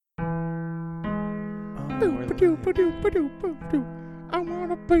I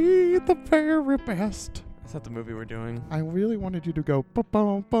wanna be the very best. That's not the movie we're doing. I really wanted you to go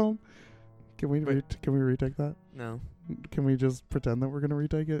bum bum. Can we can we retake that? No. Can we just pretend that we're gonna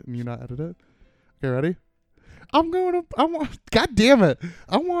retake it and you not edit it? Okay, ready? God damn it!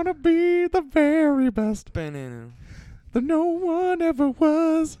 I wanna be the very best Banana. that no one ever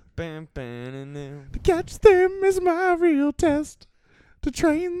was. Bam, banana. To catch them is my real test. To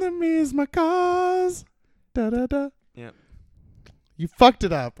train them is my cause. Da da da. Yep. You fucked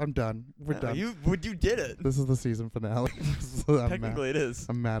it up. I'm done. We're done. You did it. This is the season finale. Technically, it is.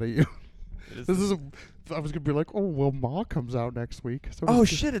 I'm mad at you. It This is. I was gonna be like, oh well, Ma comes out next week. So Oh does-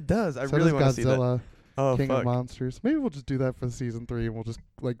 shit! It does. I so really does want to see that. Godzilla, Oh King fuck. of Monsters. Maybe we'll just do that for season 3 and we'll just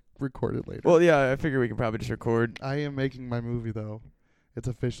like record it later. Well, yeah. I figure we can probably just record. I am making my movie though. It's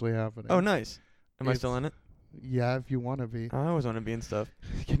officially happening. Oh, nice. Am I It's- still in it? Yeah, if you want to be. I always want to be in stuff.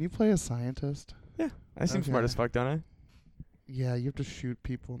 Can you play a scientist? I seem smart Okay. as fuck, don't I? Yeah, you have to shoot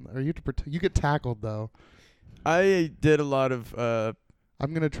people, or you have to you get tackled though. I did a lot of.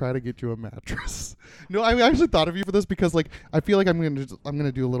 I'm gonna try to get you a mattress. No, I actually thought of you for this because like I feel like I'm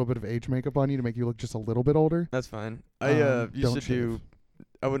gonna do a little bit of age makeup on you to make you look just a little bit older. That's fine. I used don't to shave. do.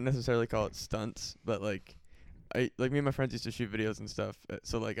 I wouldn't necessarily call it stunts, but like, me and my friends used to shoot videos and stuff.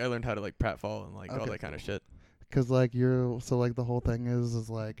 So like, I learned how to like pratfall and like all Okay, that kind of shit. Cause like the whole thing is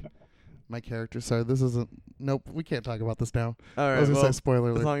like my character. Sorry, this isn't. Nope, we can't talk about this now. All I right. was gonna Well, say spoiler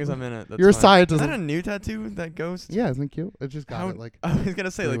as alert. long as I'm in it, that's You're a fine. scientist. Is that a new tattoo? That ghost? Yeah, isn't it cute? I just got How- it. Like, I was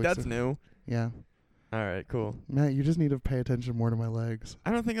gonna say 3 like weeks that's ago. new. yeah, All right, cool. Matt, you just need to pay attention more to my legs.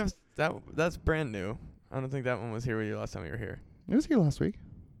 I don't think I was that's brand new. I don't think that one was here with you last time you were here. It was here last week.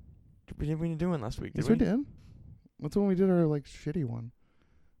 We didn't do one last week, did Yes, we did. That's when we did our like shitty one.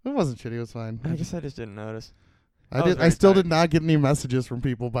 It wasn't shitty. It was fine. I guess I just didn't notice. I was did. I very still tired. did not get any messages from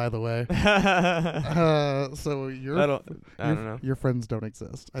people, by the way. So I don't know. Your friends don't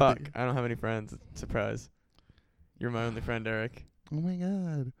exist. Fuck. I don't have any friends. Surprise. You're my only friend, Eric. Oh my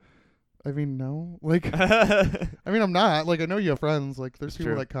god. I mean, no. Like, There I mean, I'm not. Like, I know you have friends. Like, there's It's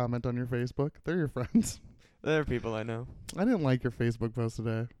people true. that comment on your Facebook. They're your friends. are people I know. I didn't like your Facebook post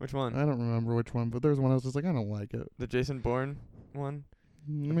today. Which one? I don't remember which one, but there's one I was just like, I don't like it. The Jason Bourne one?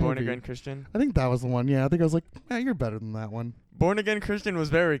 The Maybe. Born Again Christian? I think that was the one. Yeah, I think I was like, you're better than that one. Born Again Christian was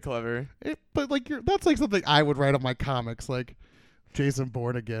very clever. But like, that's like something I would write on my comics, like Jason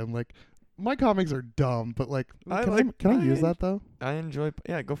Bourne Again. Like, my comics are dumb, but like, I can like- I use I- that though? I enjoy.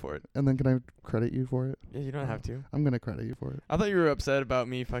 Yeah, go for it. And then can I credit you for it? Yeah, you don't have to. I'm gonna credit you for it. I thought you were upset about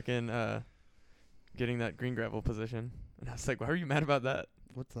me fucking getting that green gravel position. And I was like, why are you mad about that?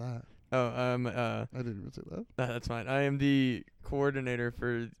 What's that? Oh, I didn't even say that. that's fine. I am the coordinator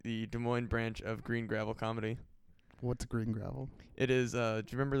for the Des Moines branch of Green Gravel Comedy. What's green gravel? It is, do you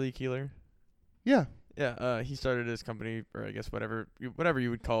remember Lee Keeler? Yeah. Yeah, he started his company, or I guess whatever you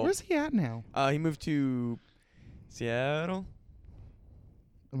would call. Where's he at now? He moved to Seattle.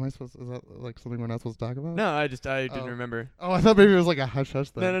 Am I supposed? Is that like something we're not supposed to talk about? No, I didn't Oh. remember. Oh, I thought maybe it was like a hush hush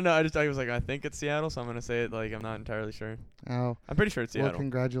thing. No. I was like, I think it's Seattle, so I'm gonna say it like I'm not entirely sure. Oh. I'm pretty sure it's Well, Seattle.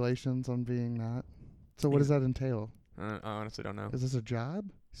 congratulations on being that. So what does that entail? I honestly don't know. Is this a job?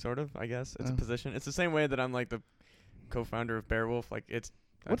 Sort of, I guess. It's a Oh. position. It's the same way that I'm like the co-founder of Beowulf. Like it's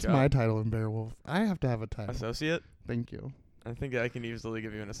a What's job. my title in Beowulf? I have to have a title. Associate? Thank you. I think I can easily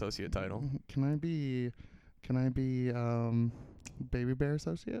give you an associate title. Can I be Baby Bear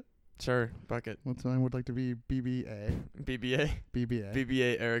Associate? Sure, bucket. What's I would like to be BBA. BBA. BBA.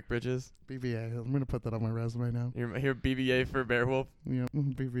 BBA Eric Bridges. BBA. I'm gonna put that on my resume now. You're here BBA for Beowulf. Yeah,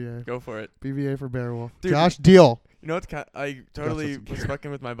 BBA. Go for it. BBA for Beowulf. Dude. Josh, deal. You know what's I totally doesn't was care.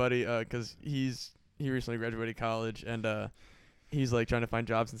 fucking with my buddy 'cause he recently graduated college and he's like trying to find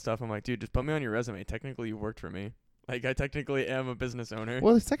jobs and stuff. I'm like, dude, just put me on your resume. Technically, you worked for me. Like I technically am a business owner.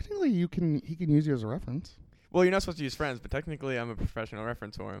 Well, technically, he can use you as a reference. Well, you're not supposed to use friends, but technically, I'm a professional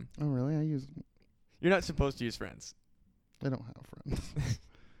reference for him. Oh, really? You're not supposed to use friends. I don't have friends.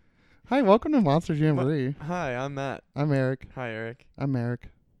 Hi, welcome to Monster Jamboree. Hi, I'm Matt. I'm Eric. Hi, Eric. I'm Eric.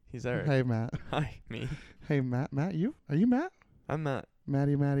 He's Eric. Hey, Matt. Hi, me. Hey, Matt. Matt, you? Are you Matt? I'm Matt.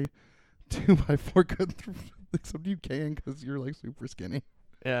 Matty. 2x4 good. Except you can because you're like super skinny.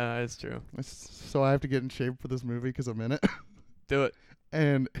 Yeah, it's true. So I have to get in shape for this movie because I'm in it. Do it.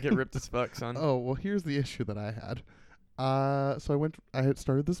 And Get ripped as fuck, son. oh, well, here's the issue that I had. So I had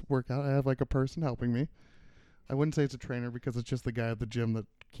started this workout. I have like a person helping me. I wouldn't say it's a trainer because it's just the guy at the gym that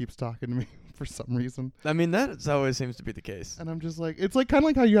keeps talking to me for some reason. I mean, that always seems to be the case. And I'm just like, it's like kind of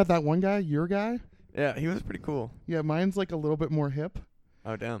like how you have that one guy, your guy. Yeah, he was pretty cool. Yeah, mine's like a little bit more hip.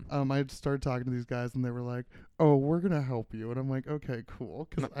 Oh damn. I started talking to these guys, and they were like, "Oh, we're gonna help you," and I'm like, "Okay, cool,"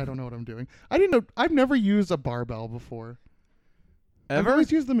 because I don't know what I'm doing. I didn't know. I've never used a barbell before. I've Ever?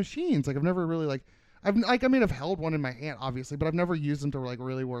 always used the machines. Like I've never really like. I've held one in my hand, obviously, but I've never used them to like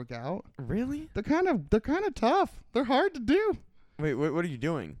really work out. Really? They're kind of tough. They're hard to do. Wait, what are you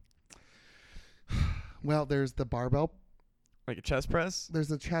doing? Well, there's the barbell. Like a chest press? There's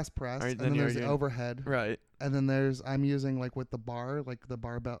the chest press, Alright, and then then you're there's the doing- overhead, Right. and then I'm using like with the bar, like the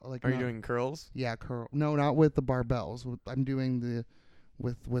barbell. Like Are you not- doing curls? Yeah, curl. No, not with the barbells. I'm doing the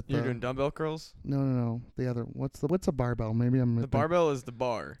with You're the doing dumbbell curls? no. The other what's a barbell? Maybe I'm The barbell is the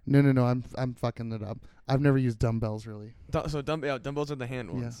bar. No. I'm fucking it up. I've never used dumbbells really. Dumbbells are the hand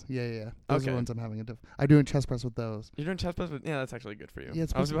ones. Yeah. Those are Okay. the ones I'm having I do a chest press with those. You're doing chest press with, yeah, that's actually good for you. Yeah,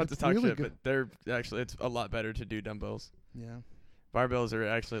 it's I was supposed about to- to talk it's really shit, good. but they're actually, it's a lot better to do dumbbells. Yeah. Barbells are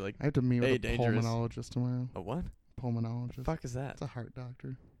actually like, I have to meet with a dangerous. pulmonologist tomorrow. a what? Pulmonologist. The fuck is that? It's a heart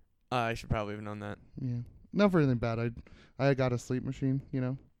doctor. I should probably have known that. Yeah. Not for anything bad. I got a sleep machine, you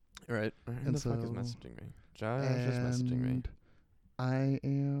know. Right. Who And the fuck is so- messaging me? Josh is messaging me. And I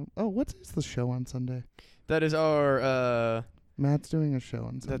am. Oh, what's the show on Sunday? That is our, Matt's doing a show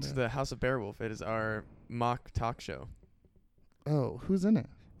on Sunday. that's the House of Beowulf. It is our mock talk show. Oh, who's in it?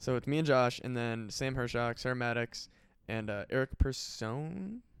 So it's me and Josh, and then Sam Hershock, Sarah Maddox, and Eric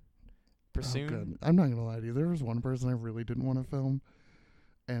Persone. Oh, good. I'm not gonna lie to you. There was one person I really didn't want to film,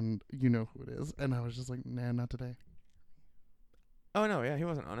 and you know who it is. And I was just like, nah, not today. Oh no, yeah, he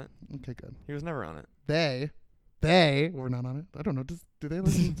wasn't on it. Okay, good. He was never on it. They were not on it. I don't know. Do they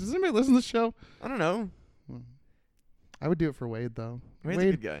listen? Does anybody listen to the show? I don't know. I would do it for Wade though. Wade's a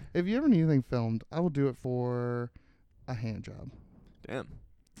Wade, good guy. if you ever need anything filmed, I will do it for a hand job Damn.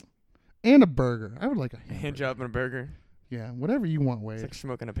 and a burger. I would like a A hand hamburger. job and a burger. Yeah, whatever you want, Wade. It's like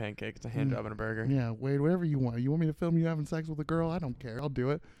smoking a pancake. It's a hand Mm. job and a burger. Yeah, Wade, whatever you want. You want me to film you having sex with a girl? I don't care. I'll do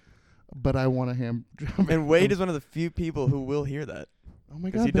it. But I want a ham job. And Wade is one of the few people who will hear that. Oh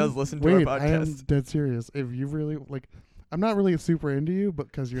my 'cause god, he does then- listen to our Wade, I am podcast. dead serious. If you really like, I'm not really super into you,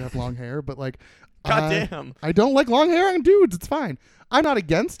 because you have long hair. But like, God I, damn. I don't like long hair on dudes. It's fine. I'm not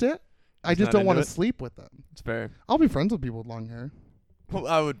against it. I He's just not don't want into to it? sleep with them. It's fair. I'll be friends with people with long hair, Well,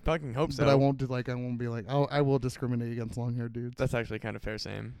 I would fucking hope so. but I won't do like I won't be like, oh, I will discriminate against long hair dudes. That's actually kind of fair,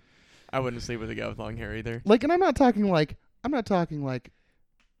 Sam. I wouldn't sleep with a guy with long hair either. Like, and I'm not talking like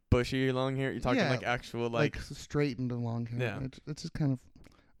Bushy long hair? You're talking Yeah, like actual like straightened and long hair. Yeah. It's just kind of.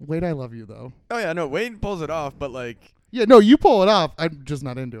 Wait, I love you though. Oh yeah, no, Wade pulls it off, but like, Yeah, no, you pull it off. I'm just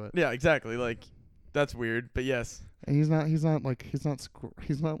not into it. yeah, exactly. Like, that's weird, but yes, And he's not like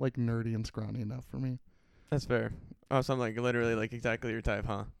nerdy and scrawny enough for me. that's fair. Oh, so I'm like literally like exactly your type,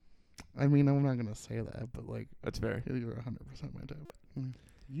 huh? I mean, I'm not gonna say that, but like, That's fair. you're 100% my type.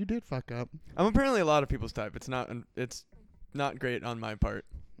 You did fuck up. I'm apparently a lot of people's type. It's not great on my part.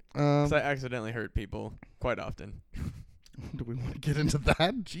 'Cause I accidentally hurt people quite often. Do we want to get into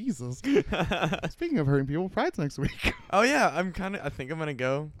that? Jesus. Speaking of hurting people, Pride's next week. Oh yeah, I think I'm gonna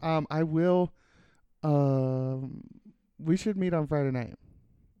go. I will. We should meet on Friday night.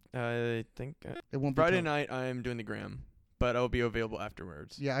 I think It won't Friday be till- night I'm doing the gram, but I'll be available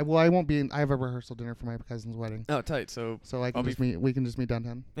afterwards. Yeah, I won't be in. I have a rehearsal dinner for my cousin's wedding, Oh, tight. So so I can I'll be just meet. We can just meet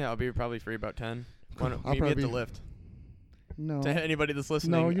downtown. yeah, I'll be probably free about 10. Why don't I'll meet me at probably the be- lift? No, To anybody that's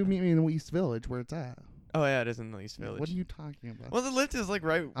listening. no, you meet me in the East Village where it's at. Oh yeah, it is in the East Village. What are you talking about? Well, the lift is like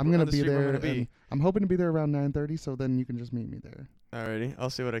right. I'm gonna on the be street where there. I'm gonna be. and I'm hoping to be there around 9:30, so then you can just meet me there. Alrighty, I'll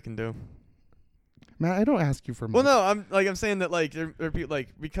see what I can do. Matt, I don't ask you for Well, much. no, I'm saying that like there are people like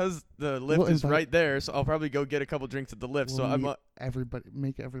because the lift We'll is invite- right there, so I'll probably go get a couple drinks at the lift. So We'll I'm meet everybody.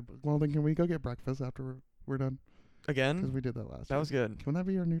 Well, then can we go get breakfast after we're done? Because again. we did that last. That was year. good. Can that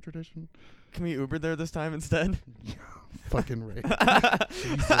be our new tradition? Can we Uber there this time instead? Fucking right.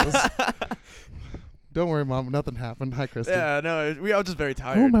 Jesus. Don't worry, Mom. Nothing happened. Hi, Kristen. Yeah, no, we all just very Oh,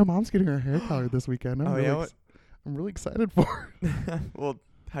 tired. my mom's getting her hair colored this weekend. Oh, yeah, what? I'm really excited for her. Well,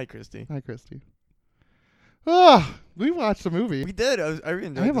 hi, Christy. Hi, Christy. Ah, we watched a movie. We did. I really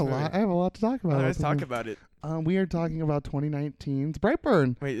enjoyed I have this a movie. lot. I have a lot to talk about. Let's this talk movie. about it. We are talking about 2019's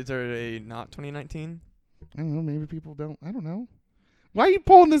Brightburn. Wait, is there a not 2019? I don't know. Maybe people don't. I don't know. Why are you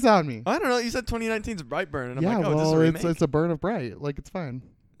pulling this on me? I don't know. You said 2019's Brightburn, and I'm yeah, like, oh, is this a well, remake? it's a burn of bright. Like, it's fine.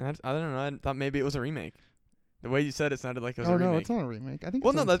 I don't know. I thought maybe it was a remake. The way you said it sounded like it was Oh a remake. no, it's not a remake. I think.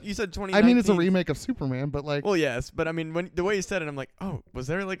 Well, it's no, a, you said 2019. I mean, it's a remake of Superman, but like, Well, yes, but I mean, when the way you said it, I'm like, oh, was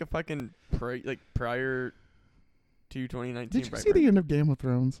there like a fucking prior to 2019? did you Brightburn? see the end of Game of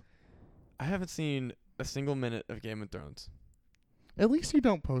Thrones? I haven't seen a single minute of Game of Thrones. At least you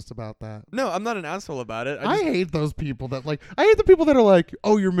don't post about that. No, I'm not an asshole about it. I hate those people that like. I hate the people that are like,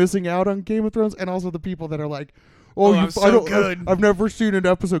 "Oh, you're missing out on Game of Thrones," and also the people that are like, Oh, I'm so good. I've never seen an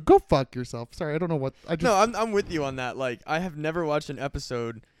episode. Go fuck yourself. Sorry, I don't know what. I just No, I'm with you on that. Like, I have never watched an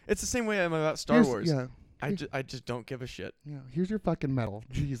episode. It's the same way I'm about Star Wars. Yeah. I just don't give a shit. Yeah. Here's your fucking medal.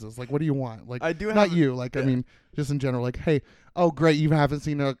 Jesus. Like, what do you want? Like, I do have not you. Like, I yeah. mean, just in general. Like, hey, oh great, you haven't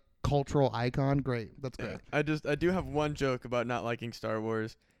seen a cultural icon. Great, that's great. Yeah. I do have one joke about not liking Star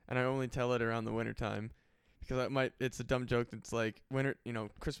Wars, and I only tell it around the wintertime. Because it's a dumb joke that's like,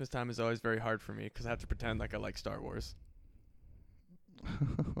 Christmas time is always very hard for me because I have to pretend like I like Star Wars.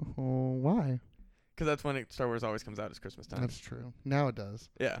 Why? Because that's when Star Wars always comes out, is Christmas time. That's true. Now it does.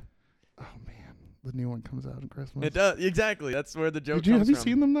 Yeah. Oh, man. The new one comes out in Christmas. It does. Exactly. That's where the joke comes Have you from.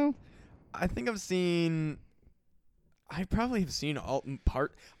 seen them, though? I think I probably have seen all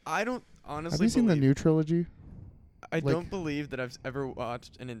part. I don't honestly Have you seen the new trilogy? I don't believe that I've ever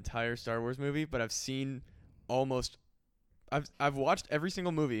watched an entire Star Wars movie, but I've seen I've watched every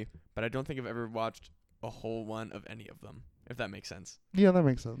single movie, but I don't think I've ever watched a whole one of any of them, if that makes sense. Yeah, that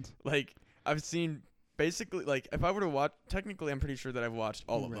makes sense. Like, I've seen basically, like, if I were to watch, technically I'm pretty sure that I've watched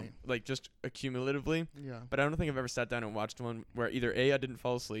all of them, like, just accumulatively. Yeah. But I don't think I've ever sat down and watched one where either A, I didn't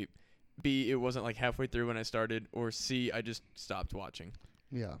fall asleep, B, it wasn't like halfway through when I started, or C, I just stopped watching.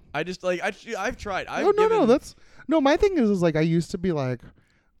 Yeah. I just, like, I've tried. My thing is like, I used to be like,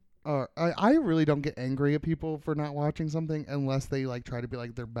 I really don't get angry at people for not watching something unless they like try to be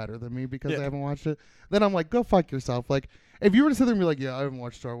like they're better than me because they haven't watched it. Then I'm like, go fuck yourself. Like, if you were to sit there and be like, yeah, I haven't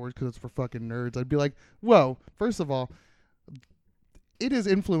watched Star Wars because it's for fucking nerds, I'd be like, whoa, first of all, it has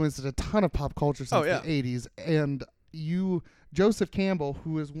influenced a ton of pop culture since the 80s. And Joseph Campbell,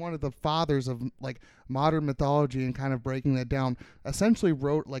 who is one of the fathers of like modern mythology and kind of breaking that down, essentially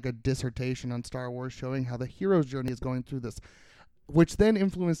wrote like a dissertation on Star Wars showing how the hero's journey is going through this, which then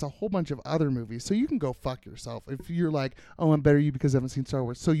influenced a whole bunch of other movies. So you can go fuck yourself if you're like, oh, I'm better than you because I haven't seen Star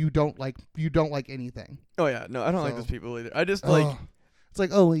Wars. So you don't like anything. Oh yeah, no, I don't like those people either. I just like. It's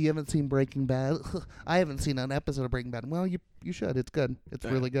like, oh, well, you haven't seen Breaking Bad. I haven't seen an episode of Breaking Bad. Well, you should. It's good. It's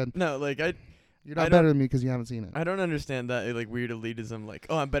really good. No, like you're not better than me because you haven't seen it. I don't understand that like weird elitism. Like,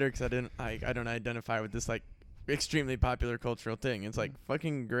 oh, I'm better because I don't identify with this like extremely popular cultural thing. It's like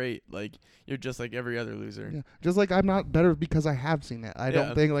fucking great. Like, you're just like every other loser. Yeah. Just like I'm not better because I have seen it. I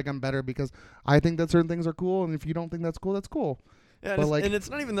don't think like I'm better because I think that certain things are cool, and if you don't think that's cool, that's cool. Yeah, and it's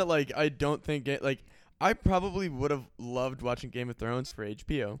not even that like I don't think like I probably would have loved watching Game of Thrones for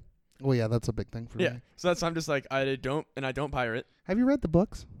HBO. Well, yeah, that's a big thing for me. Yeah, so I'm just like I don't pirate. Have you read the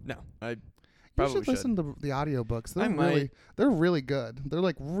books? No, I probably should listen to the audiobooks. They're they're really good. They're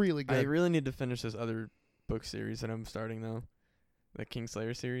like really good. I really need to finish this other book series that I'm starting though, the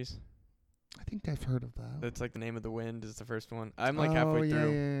Kingslayer series. I think I've heard of that. That's like The Name of the Wind is the first one. I'm like halfway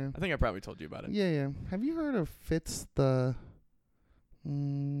through. Yeah. I think I probably told you about it. Yeah. Have you heard of Fitz the?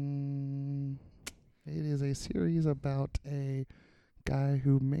 It is a series about a guy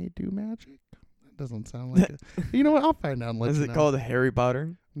who may do magic. That doesn't sound like it. You know what? I'll find out and let Is you it know. called Harry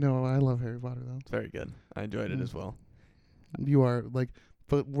Potter? No, I love Harry Potter though. It's very good. I enjoyed it as well. You are like,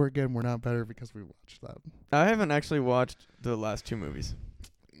 but we're not better because we watched that. I haven't actually watched the last two movies.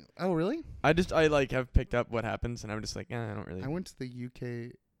 Oh, really? I like have picked up what happens, and I'm just like, I don't really. I went to the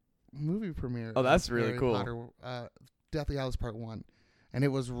UK movie premiere. Oh, that's really Harry cool. Potter, Deathly Hallows Part 1. And it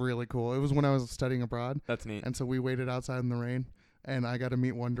was really cool. It was when I was studying abroad. That's neat. And so we waited outside in the rain, and I got to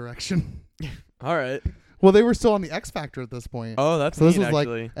meet One Direction. All right. Well, they were still on the X Factor at this point. Oh, that's so neat, this was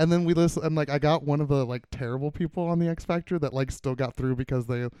actually. like, and then we listened, and like I got one of the like terrible people on the X Factor that like still got through because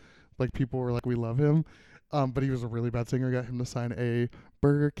they, like people were like, we love him, but he was a really bad singer. Got him to sign a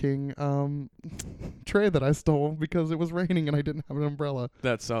Burger King tray that I stole because it was raining and I didn't have an umbrella.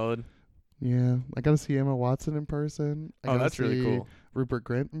 That's solid. Yeah, I got to see Emma Watson in person. Oh, that's really cool. Rupert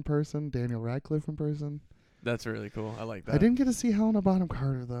Grint in person, Daniel Radcliffe in person. That's really cool. I like that. I didn't get to see Helena Bonham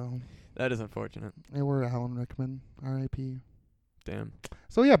Carter though. That is unfortunate. They were Alan Rickman, R.I.P. Damn.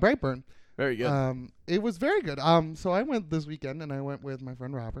 So yeah, Brightburn. Very good. It was very good. So I went this weekend and I went with my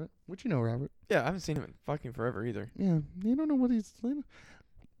friend Robert, which you know Robert. Yeah, I haven't seen him in fucking forever either. Yeah, you don't know what he's.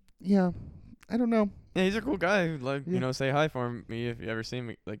 Yeah, I don't know. Yeah, he's a cool guy. Like say hi for me if you ever see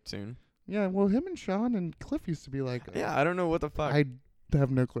me like soon. Yeah, well, him and Sean and Cliff used to be like. Yeah, I don't know what the fuck. I have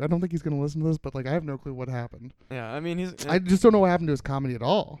no clue. I don't think he's gonna listen to this, but like I have no clue what happened. Yeah, I mean I just don't know what happened to his comedy at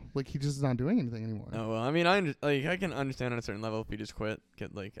all. Like he just is not doing anything anymore. Oh well, I mean I can understand on a certain level if you just quit.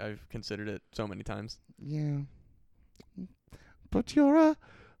 I've considered it so many times. Yeah. But you're a.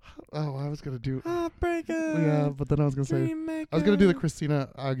 Oh, I was gonna do. Heartbreaker. Yeah, but then I was gonna say I was gonna do the Christina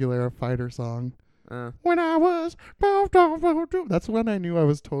Aguilera Fighter song. When I was. That's when I knew I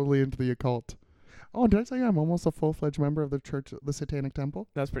was totally into the occult. Oh, did I tell you I'm almost a full-fledged member of the Church, the Satanic Temple?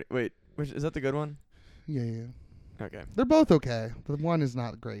 That's pretty. Wait, is that the good one? Yeah. Okay. They're both okay. The one is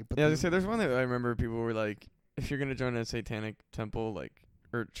not great, but Yeah, they say there's one that I remember people were like, if you're gonna join a satanic temple, like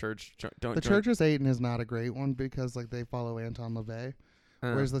or church, don't. the join. Church of Satan is not a great one because like they follow Anton LaVey,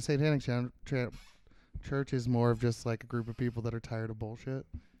 whereas the Satanic Church is more of just like a group of people that are tired of bullshit.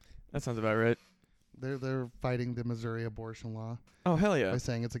 That sounds about right. They're fighting the Missouri abortion law Oh hell yeah! by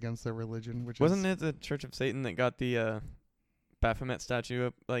saying it's against their religion, which Wasn't it the Church of Satan that got the Baphomet statue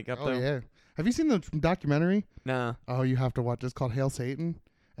up Oh there? yeah. Have you seen the documentary? Nah. Oh, you have to watch. It's called Hail Satan,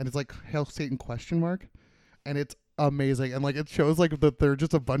 and it's like Hail Satan ? And it's amazing. And like it shows like that they're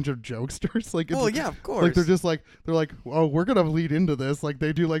just a bunch of jokesters. Like, Oh it's, yeah, of course. like they're like, oh, we're gonna lead into this. Like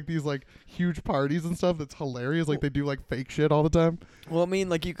they do like these like huge parties and stuff. That's hilarious. Like they do like fake shit all the time. Well, I mean,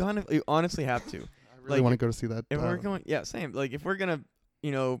 like you honestly have to. I really want to go to see that. If we're going, yeah, same. Like if we're gonna,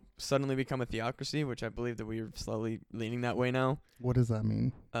 suddenly become a theocracy, which I believe that we are slowly leaning that way now. What does that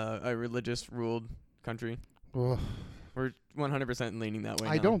mean? A religious ruled country. Ugh. We're 100% leaning that way.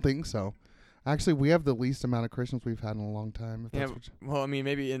 I now. don't think so. Actually, we have the least amount of Christians we've had in a long time. If Yeah, that's well, I mean,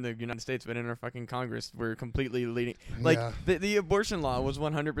 maybe in the United States, but in our fucking Congress, we're completely leading. Like, yeah. the abortion law was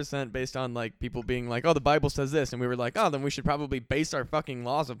 100% based on, like, people being like, oh, the Bible says this, and we were like, oh, then we should probably base our fucking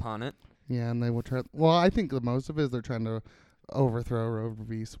laws upon it. Yeah, and they will try. Well, I think the most of it is they're trying to overthrow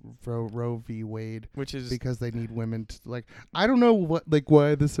Roe v. Wade, Which is because they need women to, like, I don't know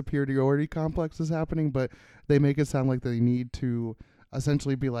why the superiority complex is happening, but they make it sound like they need to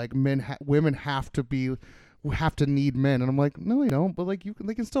essentially be like women have to need men, and I'm like, no, they don't. But like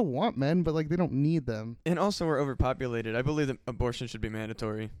they can still want men, but like they don't need them. and also we're overpopulated. I believe that abortion should be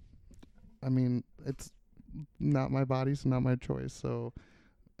mandatory. I mean, it's not my body, so not my choice. So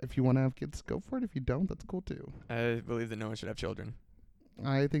if you want to have kids, go for it. If you don't, that's cool too. I believe that no one should have children.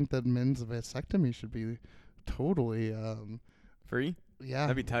 I think that men's vasectomy should be totally Free? yeah.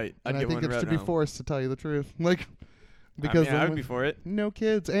 That'd be tight. And I'd I get think one it right should now. be forced, to tell you the truth. Like, because I then would be for it. no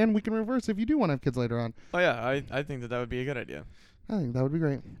kids, and we can reverse if you do want to have kids later on. Oh yeah, I think that would be a good idea. I think that would be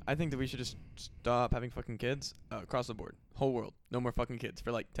great. I think that we should just stop having fucking kids across the board, whole world. No more fucking kids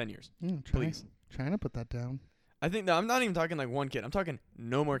for like 10 years, please. China put that down. I think that I'm not even talking like one kid. I'm talking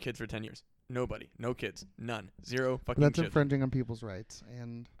no more kids for 10 years. Nobody, no kids, none, zero fucking. That's shit. infringing on people's rights,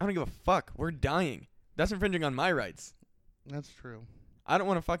 and I don't give a fuck. We're dying. That's infringing on my rights. that's true. I don't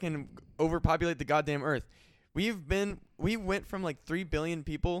want to fucking overpopulate the goddamn earth. We went from like 3 billion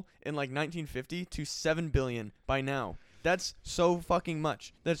people in like 1950 to 7 billion by now. That's so fucking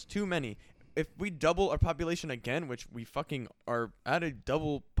much. That's too many. If we double our population again, which we fucking are at a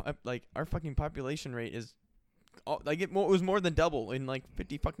double, like our fucking population rate is, like it was more than double in like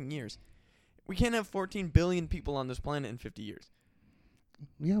 50 fucking years. We can't have 14 billion people on this planet in 50 years.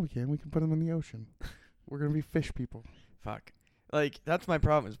 Yeah, we can. We can put them in the ocean. We're gonna be fish people. Fuck. Like that's my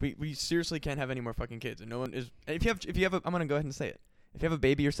problem. Is we seriously can't have any more fucking kids, and no one is. If you have I'm gonna go ahead and say it. If you have a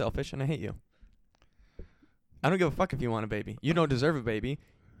baby, you're selfish, and I hate you. I don't give a fuck if you want a baby. You don't deserve a baby.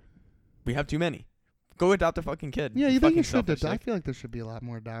 We have too many. Go adopt a fucking kid. Yeah, you think you should? Selfish, I feel like there should be a lot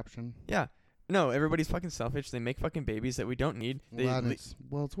more adoption. Yeah. No, everybody's fucking selfish. They make fucking babies that we don't need. It's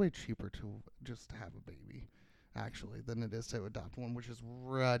way cheaper to just have a baby, actually, than it is to adopt one, which is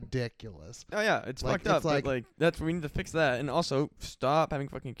ridiculous. Oh yeah, it's Like, fucked up. it's like- but like that's we need to fix that, and also stop having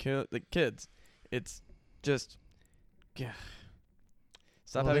fucking kids. It's just, yeah.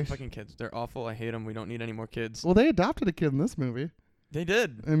 Stop Well, having they fucking kids. They're awful. I hate them. We don't need any more kids. Well, they adopted a kid in this movie. They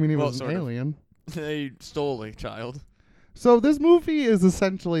did. I mean, he Well, was an sort of. alien. They stole a child. So this movie is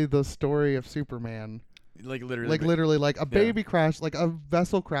essentially the story of Superman. Like literally. Like literally, like a Yeah. baby crash, like a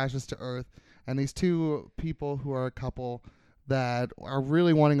vessel crashes to Earth, and these two people who are a couple that are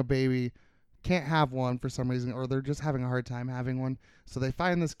really wanting a baby can't have one for some reason, or they're just having a hard time having one. So they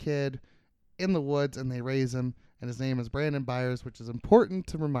find this kid in the woods and they raise him, and his name is Brandon Byers, which is important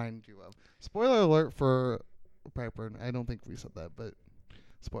to remind you of. Spoiler alert for Brightburn. I don't think we said that, but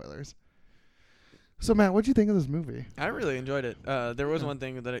spoilers. So Matt, what'd you think of this movie? I really enjoyed it. There was Yeah. one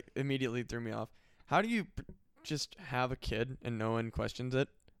thing that immediately threw me off. How do you just have a kid and no one questions it?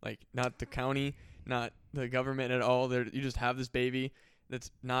 Like, not the county, not the government at all. You just have this baby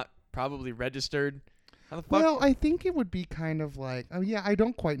that's not probably registered. How the fuck? Well, I think it would be kind of like, oh yeah, I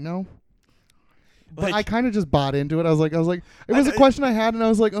don't quite know. But Like- I kind of just bought into it. I was like, it was a question I had, and I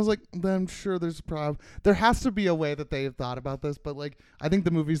was like, then I'm sure there's a problem. There has to be a way that they've thought about this, but like, I think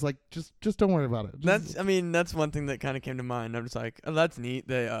the movie's like, just don't worry about it. That's one thing that kind of came to mind. I'm just like, oh, that's neat.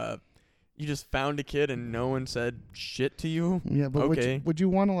 They you just found a kid and no one said shit to you. Yeah, but Okay. would you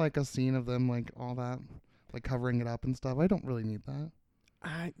want to like a scene of them like all that, like covering it up and stuff? I don't really need that.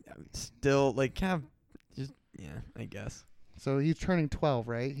 I still like kind of just I guess. So he's turning 12,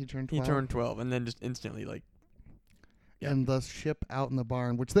 right? He turned 12. He turned 12 and then just instantly like and the ship out in the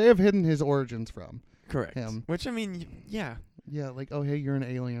barn, which they have hidden his origins from. Correct. Him. Which, I mean, yeah. Yeah, like, oh, hey, you're an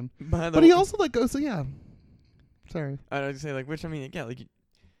alien. But But he also, like, goes, so yeah. Sorry. I would say, like, which, I mean, yeah, like,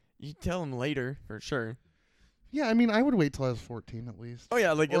 you tell him later, for sure. Yeah, I mean, I would wait till I was 14 at least. Oh,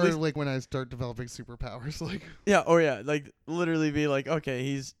 yeah, like, Or, at least, like, when I start developing superpowers, like. yeah, or yeah, like, literally be like, okay,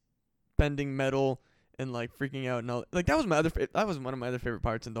 he's bending metal and, like, freaking out and all. Like, that was that was one of my other favorite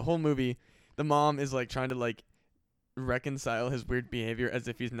parts in the whole movie. The mom is, like, trying to, like, reconcile his weird behavior as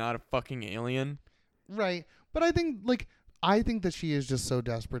if he's not a fucking alien. Right. But I think that she is just so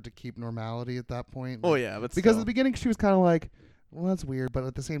desperate to keep normality at that point. Oh, like, yeah, but because still. at the beginning she was kind of like, well, that's weird, but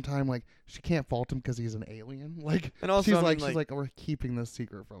at the same time, like, she can't fault him because he's an alien. Like, And also, she's I mean, like, we're keeping this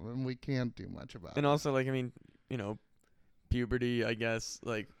secret from him. We can't do much about and it. also, like, I mean, you know, puberty, I guess,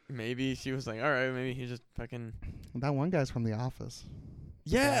 like, maybe she was like, all right, maybe he's just fucking. That one guy's from The Office.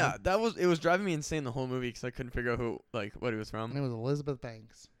 Yeah, it was driving me insane the whole movie because I couldn't figure out what he was And from. it was Elizabeth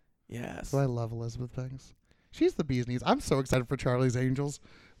Banks. Yes. So I love Elizabeth Banks. She's the bee's knees. I'm so excited for Charlie's Angels.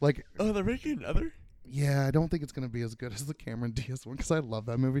 Like, Oh, they're making another? yeah, I don't think it's going to be as good as the Cameron Diaz one because I love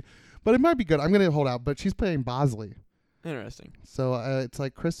that movie. But it might be good. I'm going to hold out. But she's playing Bosley. Interesting. So it's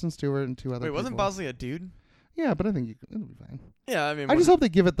like Kristen Stewart and two other Wait, wasn't people. Bosley a dude? Yeah, but I think it'll be fine. Yeah, I mean, I just hope they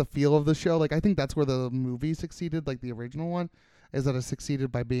give it the feel of the show. Like, I think that's where the movie succeeded, like the original one, is that it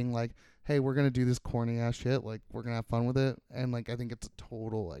succeeded by being like, hey, we're going to do this corny ass shit. Like, we're going to have fun with it. And, like, I think it's a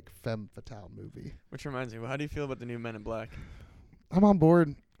total, like, femme fatale movie. Which reminds me, how do you feel about the new Men in Black? I'm on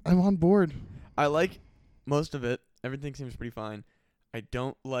board. I like most of it. Everything seems pretty fine. I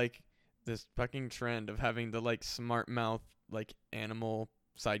don't like this fucking trend of having the, like, smart mouth, like, animal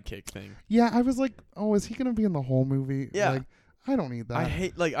sidekick thing. Yeah, I was like, oh, is he going to be in the whole movie? Yeah. Like, I don't need that. I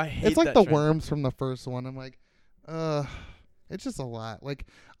hate It's like that the trend. worms from the first one. I'm like, it's just a lot. Like,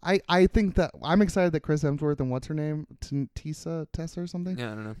 I think that I'm excited that Chris Hemsworth and what's her name, Tessa or something.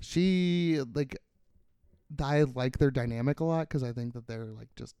 Yeah, I don't know. She like, I like their dynamic a lot because I think that they're like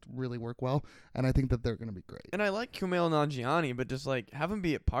just really work well, and I think that they're gonna be great. And I like Kumail Nanjiani, but just like have him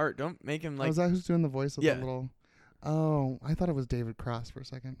be a part. Don't make him Oh, like. is that who's doing the voice of Yeah. the little? Oh, I thought it was David Cross for a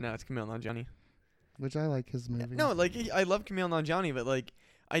second, No, it's Kumail Nanjiani. which I like his movie. No, like I love Kumail Nanjiani, but like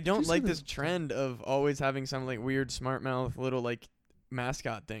I don't see like the- this trend of always having some like weird smart mouth little like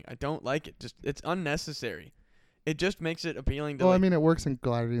mascot thing. I don't like it. Just it's unnecessary. It just makes it appealing to. Well, like, I mean, it works in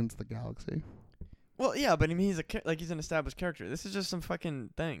Guardians of the Galaxy. well, yeah, but I mean, he's an established character. This is just some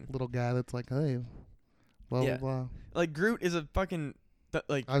fucking thing. Little guy that's like, hey, blah Yeah. blah blah. Like Groot is a fucking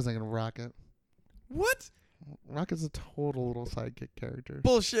like I was thinking Rocket. what? Rocket's a total little sidekick character.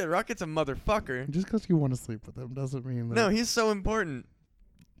 Bullshit. Rocket's a motherfucker. Just because you want to sleep with him doesn't mean that No, he's so important.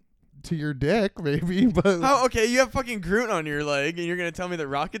 to your dick, maybe. But How? Okay, you have fucking Groot on your leg, and you're gonna tell me that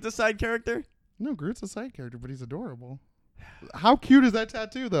Rocket's a side character? no, Groot's a side character, but he's adorable. How cute is that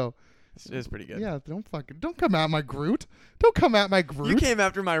tattoo, though? It's pretty good. Yeah, don't come at my Groot. Don't come at my Groot. You came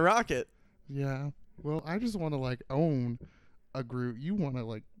after my Rocket. Yeah. Well, I just want to like own a Groot. You want to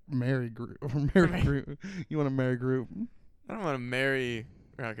like marry Groot or marry Groot. You want to marry Groot. I don't want to marry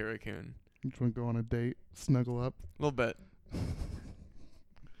Rocket Raccoon. You just want to go on a date, snuggle up. A little bit.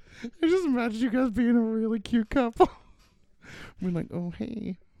 I just imagine you guys being a really cute couple. We're like, oh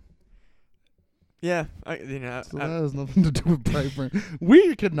hey. Yeah, So that has nothing to do with Brightburn.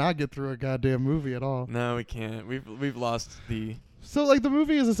 We could not get through a goddamn movie at all. no, we can't. We've lost the So like the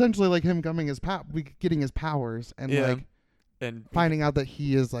movie is essentially like him getting his powers and Yeah. like and finding out that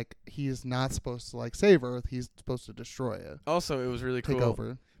he is not supposed to like save Earth. He's supposed to destroy it, also it was really take cool.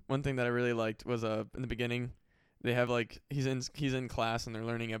 over. One thing that I really liked was in the beginning, they have like he's in class and they're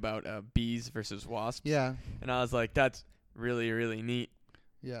learning about bees versus wasps. Yeah, And I was like, that's really really neat.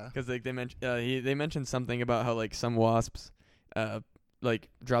 yeah, Because like they mentioned something about how like some wasps, like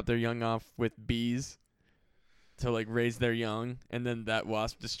drop their young off with bees, to like raise their young, and then that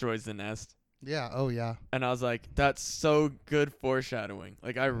wasp destroys the nest. yeah. Oh yeah. And I was like, that's so good foreshadowing.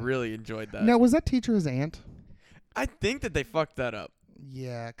 Like I really enjoyed that. Now was that teacher his aunt? I think that they fucked that up.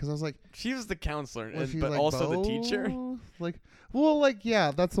 Yeah, because I was like, She was the counselor, was she, but like, also the teacher. both? Like, well, like yeah,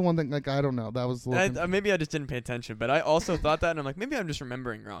 that's the one thing. Like I don't know. That was a little Maybe I just didn't pay attention, but I also thought that, and I'm like, maybe I'm just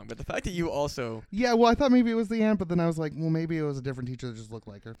remembering wrong. But the fact that you also, yeah. Well, I thought maybe it was the aunt, but then I was like, well, maybe it was a different teacher that just looked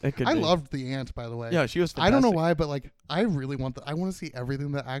like her. it could I be. loved the aunt, by the way. Yeah, she was. I Fantastic. don't know why, but like I really I want to see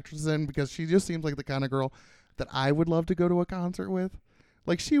everything that actress is in because she just seems like the kind of girl that I would love to go to a concert with.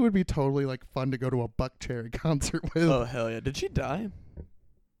 Like she would be totally like fun to go to a Buck Cherry concert with. Oh hell yeah! Did she die?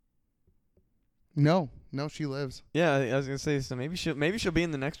 No, she lives. Yeah, I was gonna say so. Maybe she'll be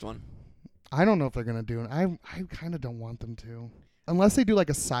in the next one. I don't know if they're gonna do it. I kind of don't want them to, unless they do like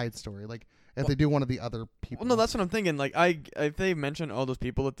a side story. Like if they do one of the other people. Well, no, that's what I'm thinking. Like, if they mention all those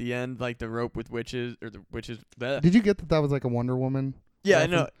people at the end, like the rope with witches or the witches. Bleh. Did you get that was like a Wonder Woman? Yeah, I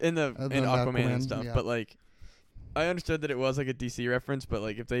reference? know in Aquaman and stuff, yeah. but like, I understood that it was like a DC reference, but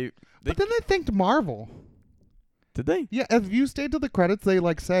like if they But then they thanked Marvel. did they? Yeah, if you stayed to the credits, they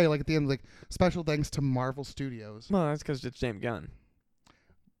like say like at the end like special thanks to Marvel Studios. Well, that's because it's James Gunn.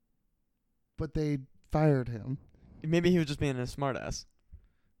 But they fired him. Maybe he was just being a smartass.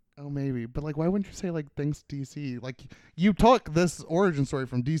 Oh, maybe. But like, why wouldn't you say like thanks DC? Like you took this origin story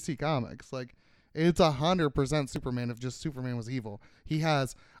from DC Comics. Like it's 100% Superman if just Superman was evil. He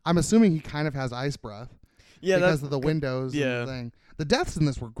has. I'm assuming he kind of has ice breath. Yeah, because of the windows. yeah. And the thing. The deaths in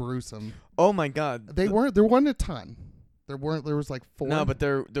this were gruesome. Oh my God. They weren't. There weren't a ton. There weren't. There was like 4. No, but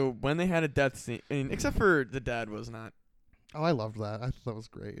when they had a death scene, I mean, except for the dad was not. Oh, I loved that. I thought that was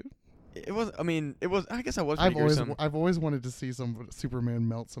great. It was. I mean, it was. I guess I was. I've Pretty gruesome. always wanted to see some Superman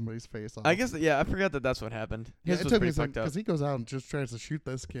melt somebody's face off. I guess. Yeah, I forgot that that's what happened. Yeah, His it was took me pretty fucked up. because he goes out and just tries to shoot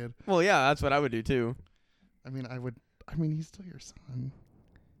this kid. Well, yeah, that's what I would do too. I mean, I mean, he's still your son.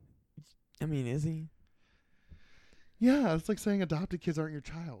 I mean, is he? Yeah, it's like saying adopted kids aren't your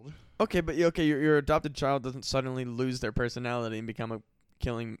child. Okay, but your adopted child doesn't suddenly lose their personality and become a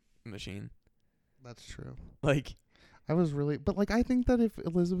killing machine. That's true. Like, I was really, but like, I think that if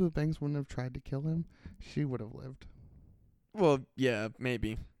Elizabeth Banks wouldn't have tried to kill him, she would have lived. well, yeah,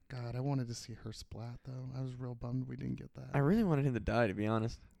 maybe. God, I wanted to see her splat though. I was real bummed we didn't get I that. really wanted him to die, to be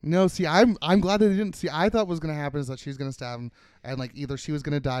honest. No, see, I'm glad that they didn't. See, I thought what was gonna happen is that she's gonna stab him, and like either she was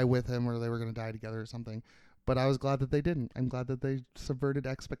gonna die with him or they were gonna die together or something. But I was glad that they didn't. I'm glad that they subverted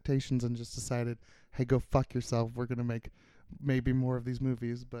expectations and just decided, hey, go fuck yourself. We're gonna make maybe more of these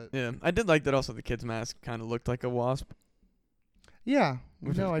movies. But Yeah, I did like that. Also, the kid's mask kind of looked like a wasp. yeah,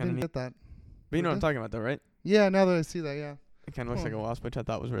 Which no, was I kinda didn't neat. get that. But you know what I'm Okay. talking about, though, right? Yeah, now that I see that, yeah. It kind of looks like a Oh. wasp, which I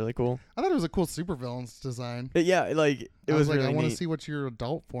thought was really cool. I thought it was a cool supervillain's design. Yeah, like it I was like, really I want to neat. see what your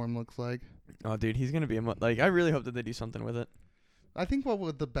adult form looks like. Oh, dude, he's gonna be like. I really hope that they do something with it. I think what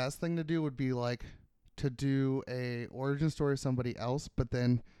would the best thing to do would be like to do a origin story of somebody else, but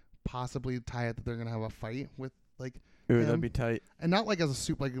then possibly tie it that they're gonna have a fight with like, Ooh, him. that'd be tight. and not like as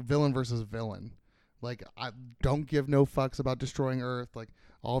a like villain versus villain. Like I don't give no fucks about destroying Earth, like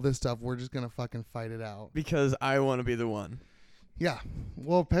all this stuff. We're just gonna fucking fight it out. Because I want to be the one. Yeah.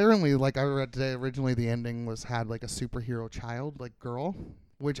 Well, apparently, like I read today, originally the ending had like a superhero child, like girl,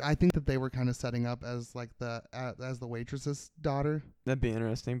 which I think that they were kind of setting up as like as the waitress's daughter. That'd be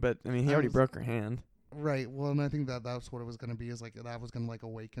interesting. But I mean, he I already was- broke her hand. Right. Well, and I think that that's what it was going to be. Is like that was going to like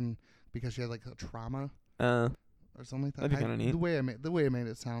awaken because she had like a trauma or something like that. That'd be kinda neat. The way I made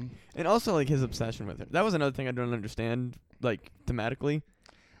it sound. And also like his obsession with her. That was another thing I don't understand, like thematically.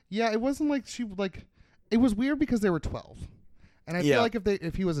 Yeah, it wasn't like she like. It was weird because they were 12, and I Yeah. feel like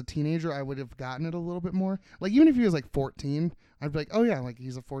if he was a teenager, I would have gotten it a little bit more. Like even if he was like 14, I'd be like, oh yeah, like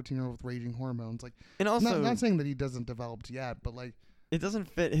he's a 14-year-old with raging hormones. Like And also, not saying that he doesn't developed yet, but like it doesn't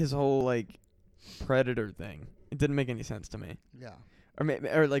fit his whole like predator thing. It didn't make any sense to me. yeah. Or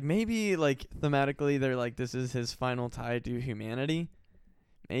maybe like thematically they're like this is his final tie to humanity.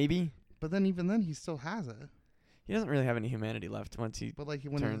 Maybe But then even then he still has it. he doesn't really have any humanity left once he But like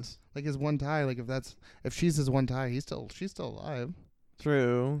when turns. like his one tie, like if she's his one tie, she's still alive.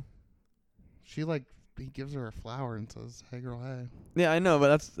 True. She like he gives her a flower and says, "Hey girl, hey." Yeah, I know,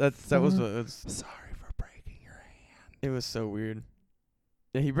 but that was what Sorry for breaking your hand. it was so weird.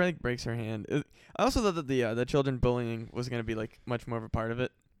 Yeah, he breaks her hand. I also thought that the children bullying was gonna be like much more of a part of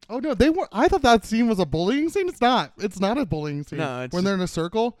it. Oh no, they were. I thought that scene was a bullying scene. It's not. It's not a bullying scene. No, it's when they're in a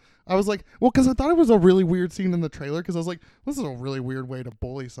circle. I was like, well, because I thought it was a really weird scene in the trailer. Because I was like, this is a really weird way to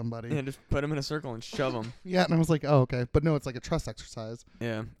bully somebody. Yeah, just put him in a circle and shove him. Yeah, and I was like, oh okay, but no, it's like a trust exercise.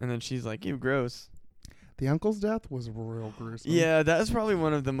 Yeah, and then she's like, "You gross." The uncle's death was real gruesome. Yeah, that is probably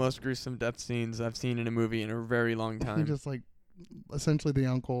one of the most gruesome death scenes I've seen in a movie in a very long He time. just like, essentially, the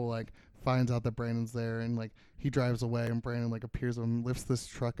uncle like finds out that Brandon's there, and like he drives away, and Brandon like appears and lifts this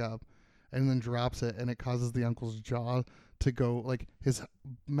truck up, and then drops it, and it causes the uncle's jaw to go like his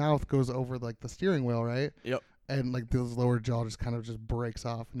mouth goes over like the steering wheel, right? Yep. And like his lower jaw just kind of just breaks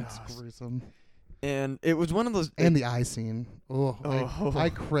off, and it's Oh, gruesome. And it was one of those. And the eye scene, Oh. I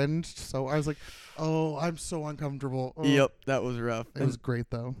cringed. So I was like, oh, I'm so uncomfortable. Oh. Yep, that was rough. It was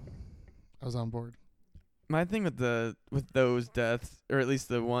great though. I was on board. My thing with those deaths, or at least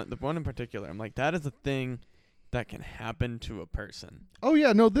the one in particular, I'm like, that is a thing that can happen to a person. Oh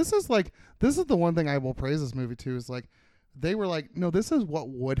yeah, no, this is the one thing I will praise this movie too is like they were like, no, this is what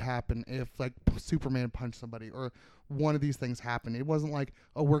would happen if like Superman punched somebody or one of these things happened. It wasn't like,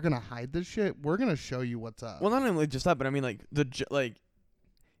 oh, we're gonna hide this shit. We're gonna show you what's up. Well, not only just that, but I mean like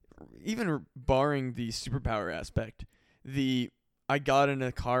even barring the superpower aspect, I got in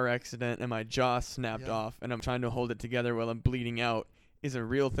a car accident and my jaw snapped off and I'm trying to hold it together while I'm bleeding out is a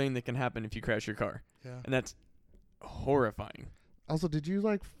real thing that can happen if you crash your car. Yeah. And that's horrifying. Also, did you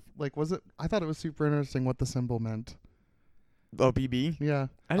like was it? I thought it was super interesting what the symbol meant. Oh, BB? Yeah.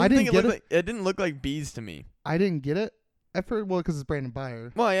 I didn't think it didn't look like bees to me. I didn't get it at first. Well, because it's Brandon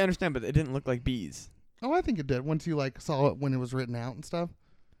Byer. Well, I understand, but it didn't look like bees. Oh, I think it did. Once you saw it when it was written out and stuff.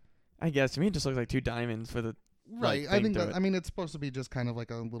 I guess to me it just looked like 2 diamonds with a right. like, I think that, I mean it's supposed to be just kind of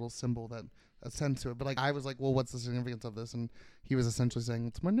like a little symbol that sends to it. But I was like, well, what's the significance of this? And he was essentially saying,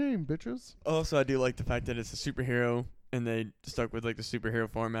 "It's my name, bitches." Also, I do like the fact that it's a superhero and they stuck with like the superhero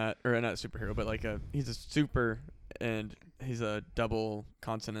format, or not superhero, but like he's a super and he's a double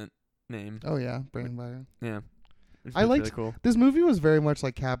consonant name. Oh yeah, Brandon Byer. Yeah. I liked really cool. This movie was very much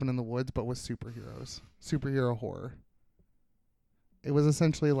like Cabin in the Woods, but with superheroes, superhero horror. It was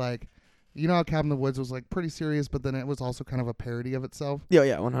essentially like, you know how Cabin in the Woods was like pretty serious, but then it was also kind of a parody of itself. Yeah,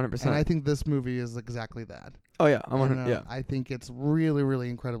 100%. And I think this movie is exactly that. Oh yeah, I think it's really, really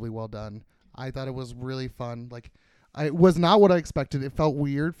incredibly well done. I thought it was really fun. Like, it was not what I expected. It felt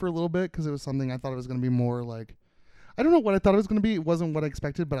weird for a little bit because it was something I thought it was going to be more like, I don't know what I thought it was going to be. It wasn't what I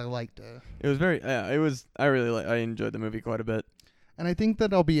expected, but I liked it. It was very, it was, I enjoyed the movie quite a bit. And I think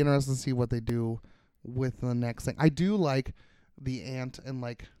that I'll be interested to see what they do with the next thing. I do like the aunt, and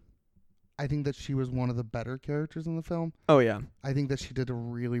I think that she was one of the better characters in the film. Oh yeah. I think that she did a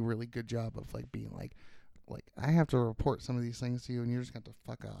really, really good job of being like I have to report some of these things to you, and you're just going to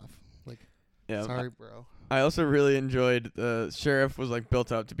fuck off. Yeah. Sorry, bro. I also really enjoyed the sheriff was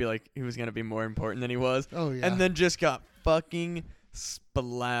built up to be he was gonna be more important than he was. Oh yeah. And then just got fucking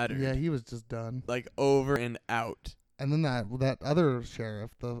splattered. Yeah, he was just done. Over and out. And then that other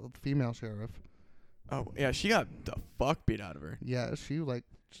sheriff, the female sheriff. Oh yeah, she got the fuck beat out of her. Yeah, she it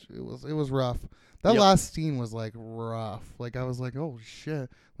was rough. That last scene was rough. I was like, oh shit.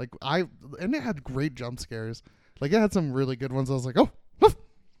 And it had great jump scares. It had some really good ones. I was like, oh, woof,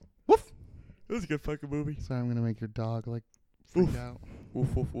 woof. It was a good fucking movie. Sorry, I'm gonna make your dog freak out.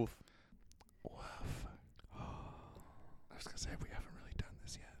 Woof woof woof. Woof. I was gonna say we haven't really done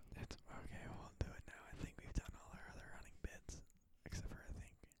this yet. It's okay. We'll do it now. I think we've done all our other running bits, except for I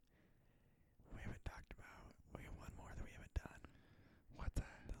think we haven't talked about. We have one more that we haven't done. What's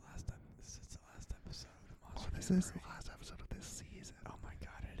that? This is the last episode of Monster. Oh, this is the last episode of this season. Oh my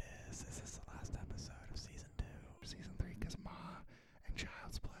god, it is. This is the last episode of season 2. Season 3, because Ma and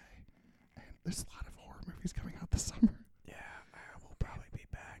Child's Play. There's a lot of horror movies coming out this summer. Yeah, we'll probably be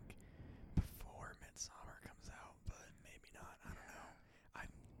back before Midsommar comes out, but maybe not. I don't know.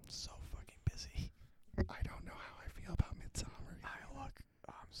 I'm so fucking busy. I don't know how I feel about Midsommar.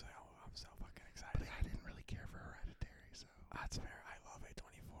 I'm so fucking excited. But I didn't really care for Hereditary, so. That's fair. I love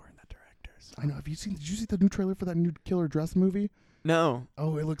A24 and the directors. I know. Did you see the new trailer for that new Killer Dress movie? No.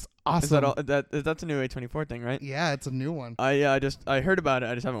 Oh, it looks awesome. Is that all? That's a new A24 thing, right? Yeah, it's a new one. I heard about it.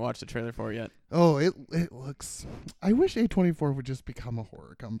 I just haven't watched the trailer for it yet. Oh, it looks. I wish A24 would just become a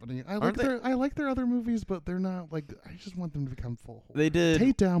horror company. I like their other movies, but they're not I just want them to become full horror. They did.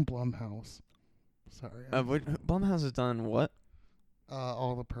 Take down Blumhouse. Sorry. Blumhouse has done what?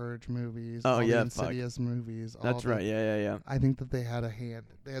 All the Purge movies. Oh all yeah, the Insidious movies. That's right. Yeah. I think that they had a hand.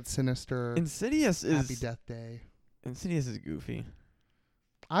 They had Sinister. Insidious is Happy Death Day. Insidious is goofy.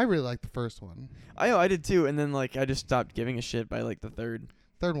 I really like the first one. I did too, and then I just stopped giving a shit by the third.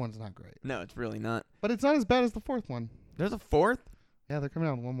 Third one's not great. No, it's really not. But it's not as bad as the fourth one. There's a fourth? Yeah, they're coming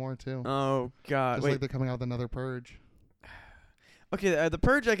out with one more too. Oh god. Just Wait. they're coming out with another Purge. Okay, the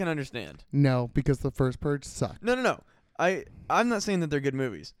Purge I can understand. No, because the first Purge sucked. No. I'm not saying that they're good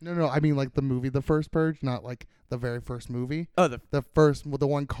movies. No. I mean the movie The First Purge, not the very first movie. Oh, the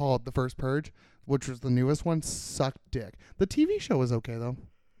one called The First Purge, which was the newest one, sucked dick. The TV show was okay though.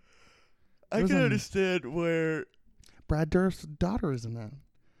 I can understand where Brad Dourif's daughter is in that.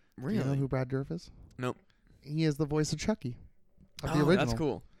 Really? Do you know who Brad Dourif is? Nope. He is the voice of Chucky. Of the original. That's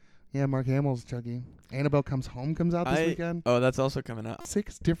cool. Yeah, Mark Hamill's Chucky. Annabelle Comes Home comes out this weekend. Oh, that's also coming out.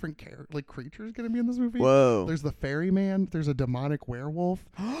 6 different creatures going to be in this movie. Whoa. There's the ferryman. There's a demonic werewolf.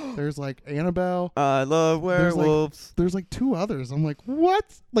 There's Annabelle. I love werewolves. There's 2 others. I'm like,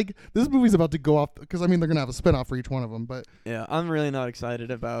 what? This movie's about to go off because they're going to have a spinoff for each one of them. But yeah, I'm really not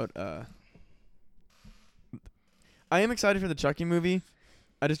excited about. I am excited for the Chucky movie.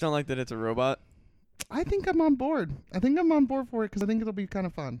 I just don't like that it's a robot. I think I'm on board. I think I'm on board for it because I think it'll be kind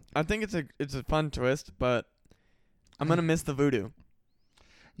of fun. I think it's a fun twist, but I'm gonna miss the voodoo.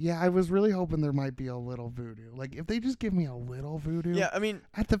 Yeah, I was really hoping there might be a little voodoo. If they just give me a little voodoo. Yeah, I mean,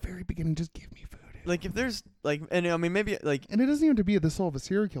 at the very beginning, just give me voodoo. like if there's like, and I mean maybe like And it doesn't even have to be the soul of a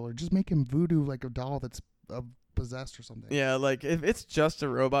serial killer. Just make him voodoo like a doll that's possessed or something. yeah, like if it's just a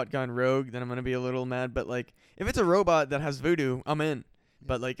robot gone rogue, then I'm gonna be a little mad. But like if it's a robot that has voodoo, I'm in.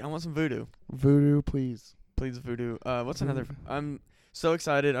 But like I want some voodoo. Voodoo, please. Please voodoo. What's Voodoo. another? I'm so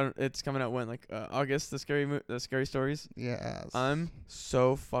excited. It's coming out when like August. The scary stories. Yes. I'm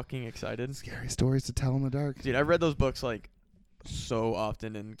so fucking excited, Scary stories to tell in the dark. dude. I read those books like so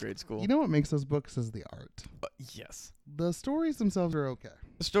often in grade school. You know what makes those books is the art. Yes, The stories themselves are okay.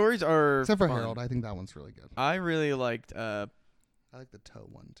 the stories are Except for fun. Harold. I think that one's really good. I really liked I like the toe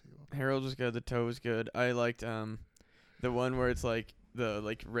one too. Harold was good. The toe was good. I liked the one where it's like the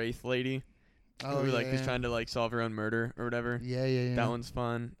like wraith lady who like is trying to like solve her own murder or whatever. Yeah. That one's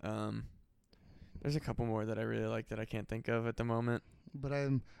fun. There's a couple more that I really like that I can't think of at the moment. But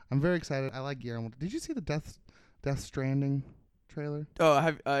I'm very excited. I like Guillermo. Did you see the Death Stranding trailer?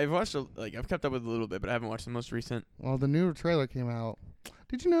 Oh, I've watched I've kept up with it a little bit, but I haven't watched the most recent. Well, the new trailer came out.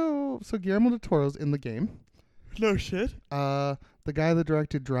 Did you know? So Guillermo del Toro's in the game. No shit. The guy that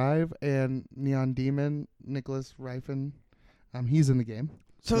directed Drive and Neon Demon, Nicholas Refn, he's in the game.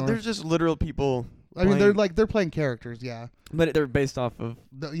 So Nor- there's just literal people. I mean, they're playing characters, yeah. But they're based off of.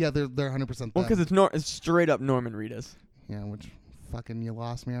 They're 100%. Well, because it's straight up Norman Reedus. yeah, which fucking you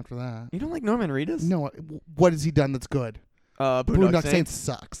lost me after that. You don't like Norman Reedus? No, what has he done that's good? Boondock Saints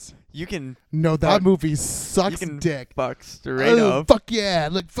sucks. You can No, that Fuck. movie sucks can dick. fuck straight Oh, up. fuck yeah,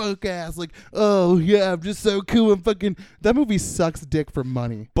 like folk ass, like oh yeah, I'm just so cool and fucking. That movie sucks dick for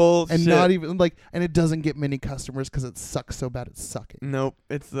money, Bullshit. and not even like, and it doesn't get many customers because it sucks so bad it's sucking. Nope.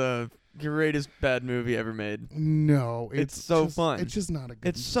 It's the greatest bad movie ever made. No, It's so just- fun. It's just not a good.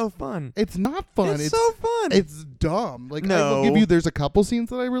 It's so fun. It's not fun. It's so fun. It's dumb. Like I will give No. you. There's a couple scenes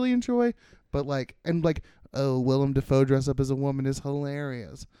that I really enjoy, but like oh, Willem Dafoe dress up as a woman is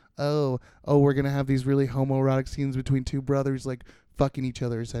hilarious. Oh, we're gonna have these really homoerotic scenes between two brothers like fucking each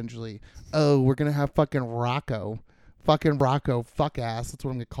other essentially. Oh, we're gonna have fucking Rocco, fuck ass. That's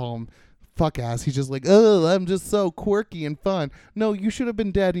what I'm gonna call him. Fuck ass. He's just like, oh, I'm just so quirky and fun. No, you should have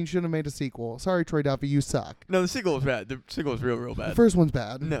been dead and you should have made a sequel. Sorry, Troy Duffy, you suck. No, the sequel was bad. The sequel was real The bad. first one's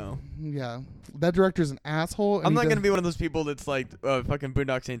bad. No. Yeah, that director's an asshole. And I'm he not does- going to be one of those people that's like fucking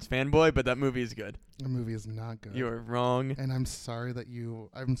Boondock Saints fanboy, but that movie is good. The movie is not good. You're wrong. And I'm sorry that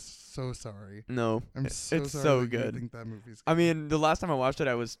I'm so sorry. No. I'm so it's sorry so that you good. think that movie's I mean, the last time I watched it,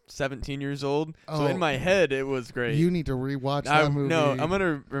 I was 17 years old. So Oh. in my head, it was great. You need to rewatch that movie. No, I'm going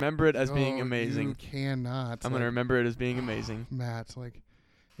to remember it as being Oh, amazing. You cannot. I'm going to remember it as being amazing. Matt, like,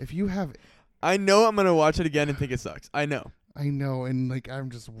 if you have, I know I'm going to watch it again and think it sucks. I know. I know, and like, I'm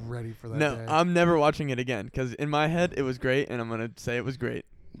just ready for that No, day. I'm never watching it again because in my head, it was great, and I'm going to say it was great.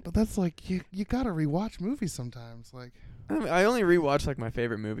 But that's like, you gotta rewatch movies sometimes. Like, I only rewatch like my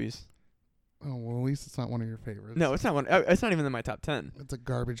favorite movies. oh, well, at least it's not one of your favorites. No, it's not one. It's not even in my top 10. It's a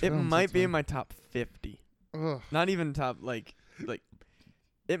garbage It film. so might it's be in fine. my top 50. Ugh. Not even top like.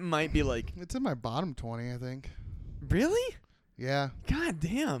 It might be like. It's in my bottom 20, I think. Really? Yeah. God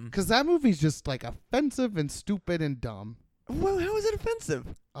damn. Because that movie's just like offensive and stupid and dumb. Well, how is it offensive?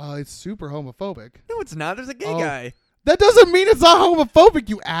 It's super homophobic. No, it's not. There's a gay Oh. guy. That doesn't mean it's not homophobic,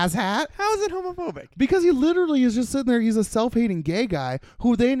 you asshat. How is it homophobic? Because he literally is just sitting there. He's a self-hating gay guy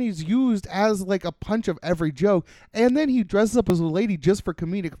who then is used as like a punch of every joke. And then he dresses up as a lady just for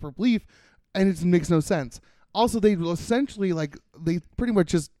comedic relief. And it makes no sense. Also, they essentially they pretty much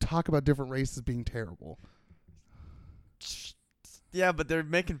just talk about different races being terrible. Yeah, but they're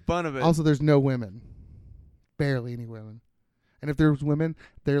making fun of it. Also, there's no women. Barely any women. And if there's women,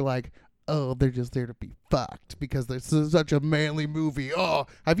 they're like, oh, they're just there to be fucked because this is such a manly movie. Oh,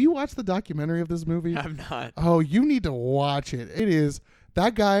 have you watched the documentary of this movie? I'm not. Oh, you need to watch it. It is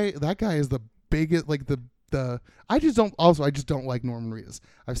that guy is the biggest, like the I just don't like Norman Reedus.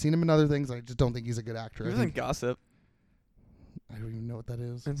 I've seen him in other things. I just don't think he's a good actor. He was in Gossip. I don't even know what that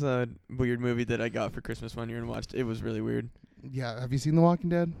is. It's a weird movie that I got for Christmas one year and watched. It was really weird. Yeah, have you seen The Walking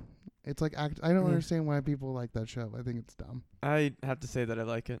Dead? It's like I don't Yeah. understand why people like that show. I think it's dumb. I have to say that I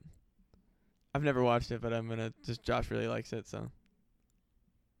like it. I've never watched it, but I'm gonna just Josh really likes it, so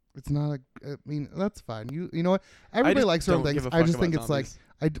It's not I mean, that's fine. You know what? Everybody likes certain things. I just think it's like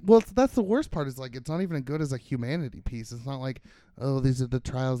that's the worst part is like it's not even good as a humanity piece. It's not like, oh, these are the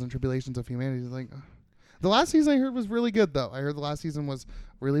trials and tribulations of humanity. It's like the last season I heard was really good though. I heard the last season was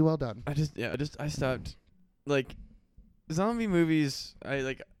really well done. I stopped like zombie movies.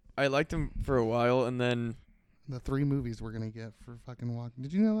 I liked them for a while, and then The 3 movies we're gonna get for fucking Walking.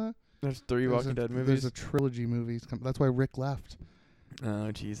 Did you know that? there's 3 Walking Dead movies. There's a trilogy movies. That's why Rick left.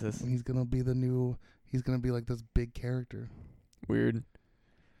 Oh Jesus, And he's gonna be He's gonna be like this big character. weird.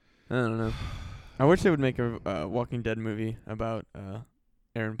 I don't know. I wish they would make a Walking Dead movie about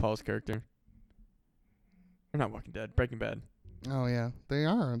Aaron Paul's character. Or not Walking Dead, Breaking Bad. Oh yeah, they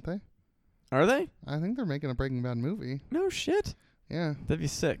are, aren't they? Are they? I think they're making a Breaking Bad movie. No shit. Yeah. That'd be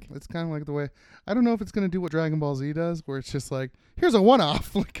sick. It's kind of like the way, I don't know if it's going to do what Dragon Ball Z does, where it's just like, here's a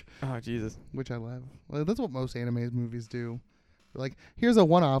one-off, like, Oh, Jesus. which I love. Like, that's what most anime movies do. Like, here's a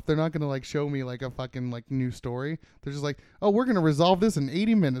one-off. They're not going to, like, show me, like, a fucking, like, new story. They're just like, oh, we're going to resolve this in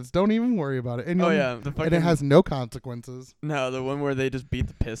 80 minutes. Don't even worry about it. And Oh, yeah. and it has no consequences. No, the one where they just beat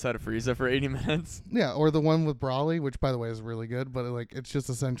the piss out of Frieza for 80 minutes. Yeah, or the one with Brawly, which, by the way, is really good, but, like, it's just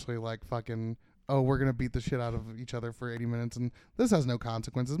essentially, like, fucking, oh, we're going to beat the shit out of each other for 80 minutes, and this has no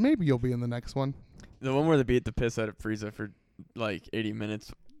consequences. Maybe you'll be in the next one. The one where they beat the piss out of Frieza for, like, 80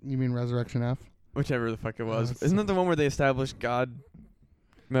 minutes. You mean Resurrection F? Whichever the fuck it was. that's Isn't that the one where they established God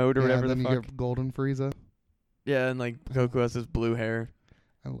mode or whatever and the then you fuck? get Golden Frieza. Yeah, and, like, Goku has his blue hair.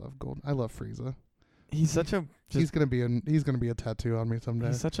 I love Golden. I love Frieza. He's such a... He's gonna be a tattoo on me someday.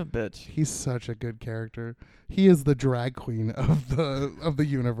 He's such a bitch. He's such a good character. He is the drag queen of the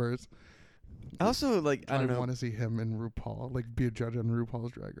universe. I also, like, I don't know. want to see him in RuPaul, like be a judge on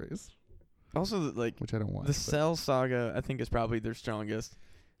RuPaul's Drag Race, Also, like, which I don't want. the Cell Saga, I think, is probably their strongest.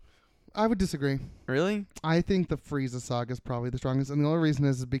 I would disagree. Really? I think the Frieza saga is probably the strongest, and the only reason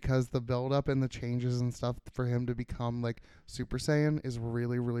is because the build up and the changes and stuff for him to become like Super Saiyan is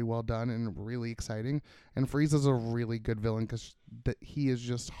really, really well done and really exciting. And Frieza's a really good villain because he is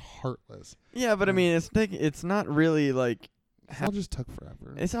just heartless. Yeah, but I mean, it's not really like. It all just took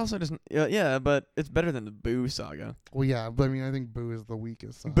forever. It's also just yeah, but it's better than the Boo saga. Well, yeah, but I mean, I think Boo is the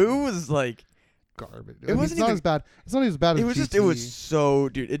weakest. Boo was like garbage. It wasn't it's not even- as bad. It's not as bad as it was just GT. it was so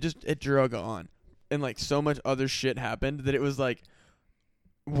dude. It drug on, and like so much other shit happened that it was like,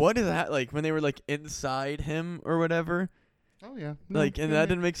 what is that like when they were like inside him or whatever? Oh yeah, Like and that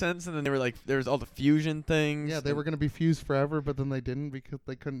didn't make sense. And then they were like, there was all the fusion things. Yeah, they were gonna be fused forever, but then they didn't because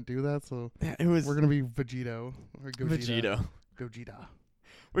they couldn't do that. So Yeah, it was we're gonna be Vegito or Gogeta. Gogeta.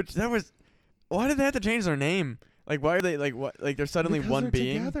 Which that was. Why did they have to change their name? Like why are they like what? Like they're suddenly Because one they're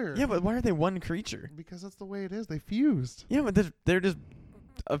being. together. Yeah, but why are they one creature? Because that's the way it is. They fused. Yeah, but they're just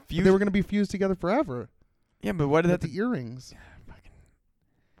a But few. they were gonna be fused together forever. Yeah, but why did With that? the earrings. Fucking-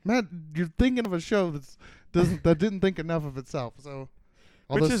 Matt, you're thinking of a show that didn't think enough of itself. So,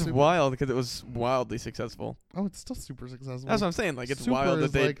 all Which those is wild because it was wildly successful. Oh, it's still super successful. That's what I'm saying. Like it's Super wild that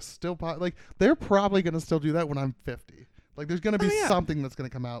is they. like still like they're probably gonna still do that when I'm 50. Like there's gonna be Oh, yeah. something that's gonna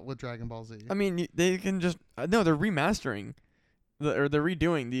come out with Dragon Ball Z. I mean, they can just no. They're remastering, or they're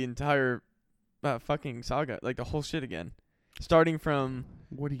redoing the entire fucking saga, like the whole shit again, starting from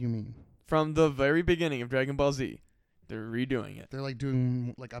What do you mean? the very beginning of Dragon Ball Z. They're redoing it. They're like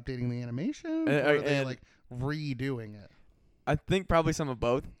doing like updating the animation, And- or are they and- like redoing it? I think probably some of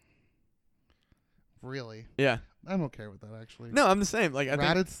both. Really? Yeah. I'm okay with that actually. No, I'm the same. Like I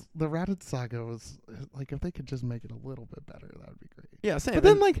think. The Raditz saga was like if they could just make it a little bit better, that would be great. Yeah, same. But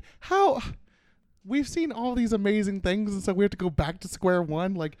then like how we've seen all these amazing things, and so we have to go back to square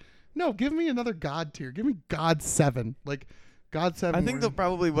one. Like, no, give me another God tier. Give me God 7. Like God 7. I think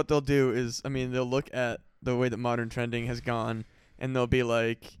what they'll do is, I mean, they'll look at the way that modern trending has gone, and they'll be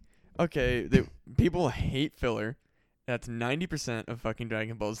like, okay, people hate filler. That's 90% of fucking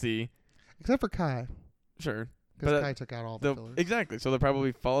Dragon Ball Z. except for Kai, Sure. because But, Kai took out all the fillers. Exactly. So they'll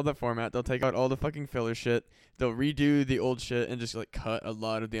probably follow that format. They'll take out all the fucking filler shit. They'll redo the old shit and just like cut a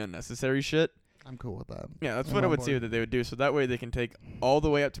lot of the unnecessary shit. I'm cool with that. Yeah, that's I'm what I on would see board. that they would do. So that way they can take all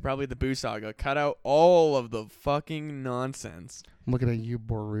the way up to probably the Boo saga, cut out all of the fucking nonsense. I'm looking at you,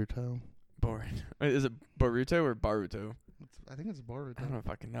 Boruto. Boring. Is it Boruto or Baruto? I think it's Boruto. I don't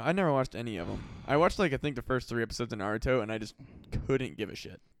fucking know. I never watched any of them. I watched like I think the first 3 episodes of Naruto, and I just couldn't give a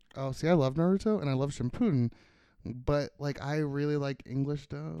shit. Oh, see, I love Naruto and I love Shippuden, but like I really like English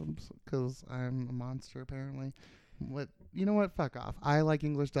dubs because I'm a monster apparently. What you know what? Fuck off. I like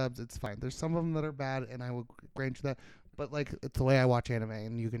English dubs. It's fine. There's some of them that are bad, and I will grant you that. But like it's the way I watch anime,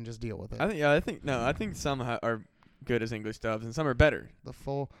 and you can just deal with it. I think some are good as English dubs, and some are better. The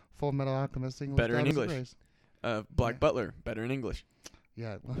full Metal Alchemist English Better in dub is English. great. Black Yeah. Butler, better in English.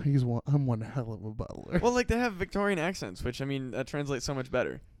 Yeah, well, I'm one hell of a butler. Well, like they have Victorian accents, which I mean that translates so much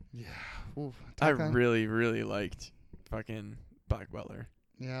better. Yeah. Oof, I Taka. really, really liked fucking Black Butler.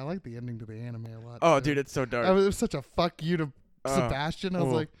 Yeah, I like the ending to the anime a lot. Oh, too. dude, it's so dark. It was such a fuck you to Oh. Sebastian. I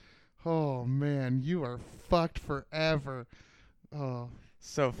was Oh. like, oh man, you are fucked forever. Oh.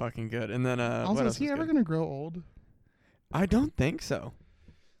 So fucking good. And then what Also, else is he was ever good? gonna grow old? I don't think so.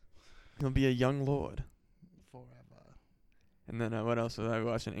 He'll be a young lord. Forever. And then what else was I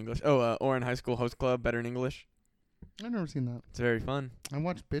watching in English? Oh, Orin High School Host Club, better in English. I've never seen that. It's very fun. I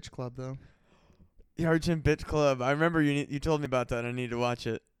watched Bitch Club though. Yarchin Bitch Club. I remember you told me about that. I need to watch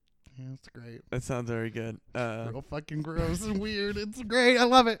it. Yeah, it's great. That sounds very good. Real fucking gross and weird. It's great. I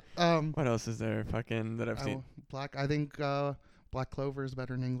love it. What else is there fucking that I've seen? I think Black Clover is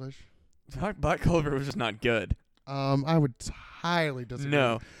better in English. Black Clover was just not good. I would highly disagree.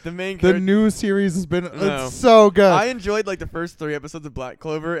 No, the new series has been No. it's so good. I enjoyed like the first 3 episodes of Black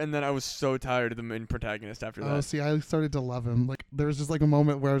Clover, and then I was so tired of the main protagonist after that. Oh, see, I started to love him. Like there was just like a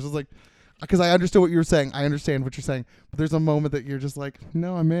moment where I was just like, because I understood what you were saying. I understand what you're saying, but there's a moment that you're just like,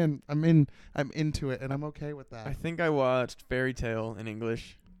 no, I'm into it, and I'm okay with that. I think I watched Fairy Tale in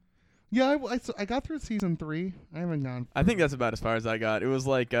English. Yeah, I got through season 3. I haven't gone. I think that's about as far as I got. It was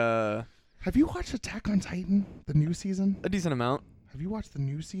like Have you watched Attack on Titan, the new season? a decent amount. Have you watched the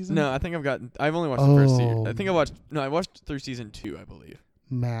new season? No, I think I've only watched the first season. I Oh. think I watched through season 2, I believe.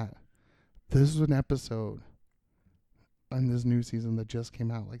 Matt, this is an episode on this new season that just came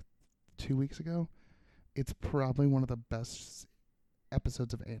out like 2 weeks ago. It's probably one of the best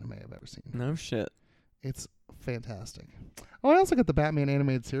episodes of anime I've ever seen. No shit. It's fantastic. Oh, I also got the Batman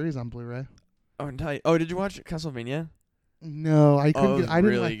animated series on Blu-ray. Oh, tight. Oh, did you watch Castlevania? No, I couldn't. Oh, it was I didn't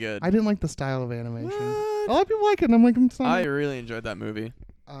really like. good. I didn't like the style of animation. What? A lot of people like it, and I'm like, it's not. I really enjoyed that movie.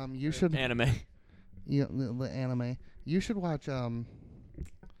 You should. Anime. Yeah, the anime. You should watch. What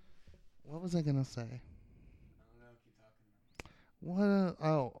was I gonna say? What?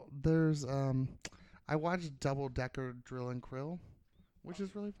 There's. I watched Double Decker Drill and Krill, which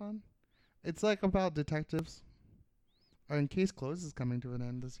is really fun. It's like about detectives. And Case Closed is coming to an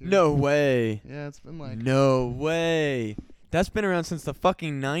end this year. No way. Yeah, it's been like. No way. That's been around since the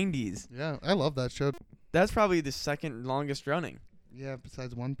fucking 90s. Yeah, I love that show. That's probably the second longest running. Yeah,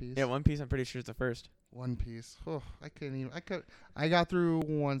 besides One Piece. Yeah, One Piece, I'm pretty sure is the first. One Piece. Oh, I couldn't even. I got through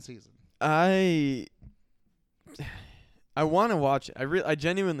one season. I want to watch it. I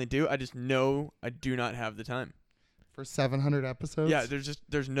genuinely do. I just know I do not have the time. For 700 episodes. Yeah,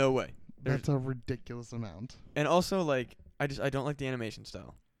 there's no way. That's a ridiculous amount. And also like I don't like the animation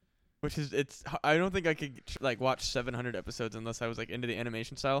style. Which is I don't think I could like watch 700 episodes unless I was like into the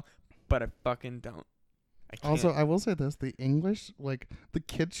animation style, but I fucking don't. I can't. Also, I will say this: the English, like the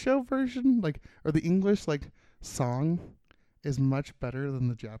kids show version, like or the English like song, is much better than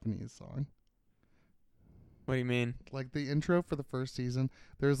the Japanese song. What do you mean? Like the intro for the first season,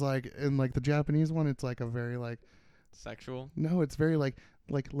 there's like in like the Japanese one, it's like a very like Sexual? no, it's very like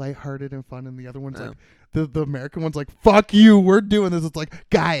lighthearted and fun, and the other one's Oh. like the American one's like fuck you, we're doing this. It's like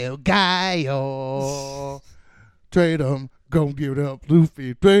Gaio, trade 'em, go give it up,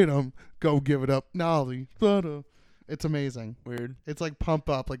 Luffy, trade 'em, go give it up, Nolly, It's amazing. Weird. It's like pump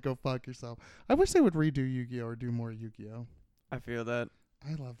up, like go fuck yourself. I wish they would redo Yu-Gi-Oh or do more Yu-Gi-Oh. I feel that.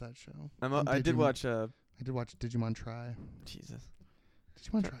 I love that show. I did watch I did watch Digimon Try. Jesus.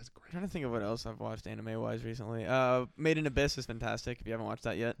 Digimon Try is I'm great. trying to think of what else I've watched anime wise recently. Made in Abyss is fantastic if you haven't watched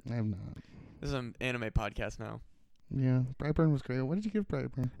that yet. I have not. This is an anime podcast now. Yeah, Brightburn was great. What did you give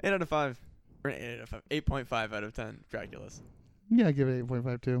Brightburn? 8 out of 5. Or 8 out of 5. 8.5 out of 10. Dracula's. Yeah, I give it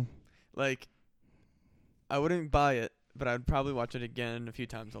 8.5 too. Like, I wouldn't buy it, but I'd probably watch it again a few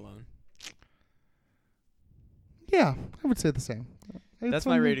times alone. Yeah, I would say the same. It's That's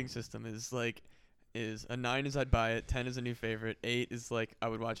my fun. rating system is a 9 is I'd buy it, 10 is a new favorite, 8 is like I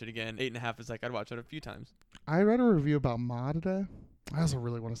would watch it again, 8.5 is like I'd watch it a few times. I read a review about Ma today. I also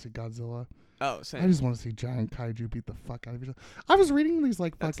really want to see Godzilla. Oh, I same. just want to see giant kaiju beat the fuck out of each other. I was reading these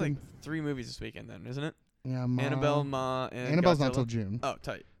like That's fucking like 3 movies this weekend then, isn't it? yeah, Ma. Annabelle, Ma, and Annabelle's Godzilla. not till June. Oh,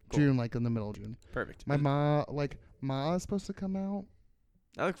 tight. Cool. June, like in the middle of June. Perfect. My Ma is supposed to come out,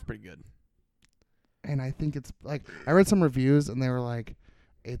 That looks pretty good. and I think it's like I read some reviews and they were like,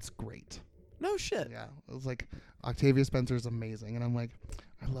 it's great. No shit. Yeah, it was like Octavia Spencer is amazing, and I'm like,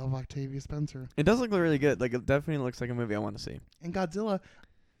 I love Octavia Spencer. It does look really good. Like it definitely looks like a movie I want to see. And Godzilla,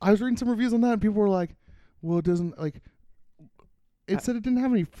 I was reading some reviews on that, and people were like, well, it doesn't like. It said it didn't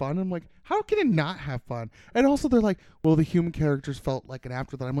have any fun. I'm like, how can it not have fun? And also, they're like, well, the human characters felt like an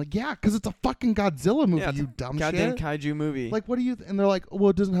afterthought. I'm like, yeah, because it's a fucking Godzilla movie, Yeah, it's you a dumb Goddamn shit. kaiju movie. Like, what do you? And they're like, well,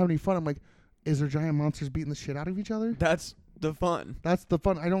 it doesn't have any fun. I'm like, is there giant monsters beating the shit out of each other? That's the fun. That's the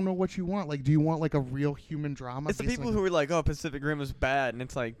fun. I don't know what you want. Like, do you want like a real human drama? It's the based people on- who were like, "Oh, Pacific Rim was bad," and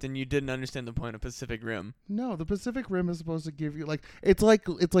it's like, then you didn't understand the point of Pacific Rim. No, the Pacific Rim is supposed to give you like it's like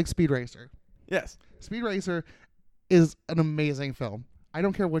Speed Racer. Yes. Speed Racer is an amazing film. I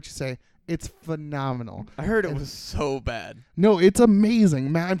don't care what you say. It's phenomenal. I heard it And- was so bad. No, it's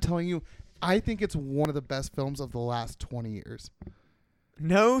amazing. Man, I'm telling you, I think it's one of the best films of the last 20 years.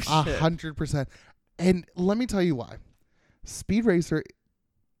 No shit. 100%. And let me tell you why. Speed Racer,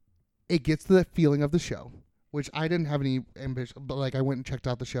 it gets to the feeling of the show. which I didn't have any ambition, but like I went and checked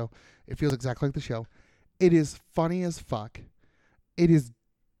out the show. It feels exactly like the show. It is funny as fuck. It is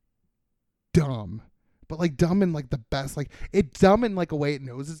dumb, but like dumb in like the best. Like it's dumb in like a way it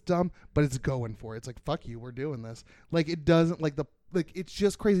knows it's dumb, but it's going for it. It's like, fuck you, we're doing this. Like it doesn't like it's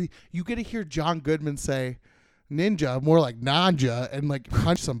just crazy. You get to hear John Goodman say ninja, more like nanja, and like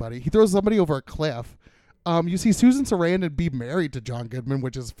punch somebody. He throws somebody over a cliff. You see Susan Sarandon be married to John Goodman,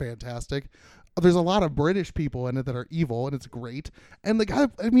 which is fantastic. There's a lot of British people in it that are evil, and it's great. And like, I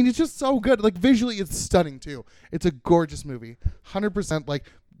mean, it's just so good. Like visually, it's stunning too. It's a gorgeous movie. 100%, like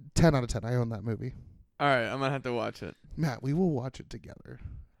 10 out of 10. I own that movie. All right, I'm gonna have to watch it. Matt, we will watch it together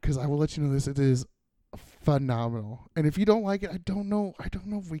because I will let you know this. It is phenomenal. And if you don't like it, I don't know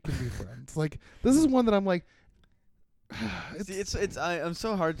if we can be friends. Like this is one that I'm like. I'm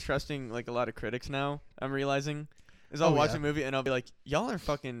so hard trusting like a lot of critics now. I'm realizing is I'll watch a movie and I'll be like, y'all are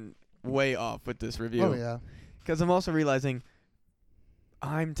fucking way off with this review. Oh yeah. Because I'm also realizing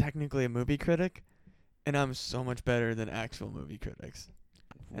I'm technically a movie critic, and I'm so much better than actual movie critics.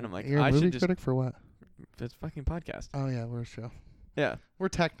 And I'm like, you're a movie critic for what? This fucking podcast. Oh yeah, we're a show. Yeah, we're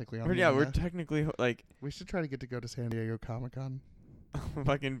technically on. We're technically like. We should try to get to go to San Diego Comic-Con.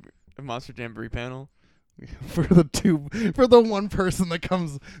 Fucking Monster Jamboree panel. For the one person that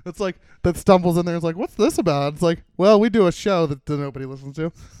comes, that's like that stumbles in there. It's like, what's this about? It's like, well, we do a show that nobody listens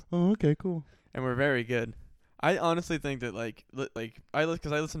to. Oh, okay, cool. And we're very good. I honestly think that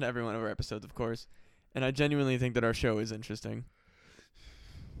because I listen to every one of our episodes, of course, and I genuinely think that our show is interesting.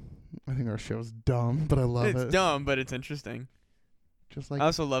 I think our show's dumb, but I love it. It's dumb, but it's interesting. Just like I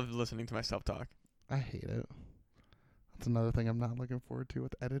also love listening to myself talk. I hate it. That's another thing I'm not looking forward to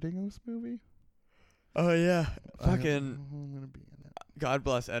with editing this movie. Oh yeah, fucking. I'm gonna be in it. God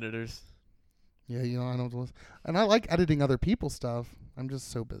bless editors. Yeah, you know I don't. And I like editing other people's stuff. I'm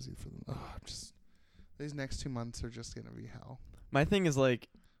just so busy for them. These next 2 months are just gonna be hell. My thing is like,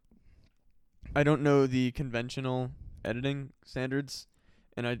 I don't know the conventional editing standards,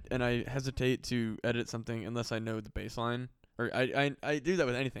 and I hesitate to edit something unless I know the baseline. Or I do that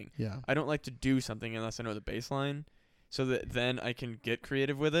with anything. Yeah. I don't like to do something unless I know the baseline, so that then I can get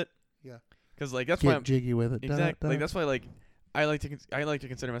creative with it. Yeah. Because like that's get why I'm jiggy with it. Exactly. Like that's why like I like to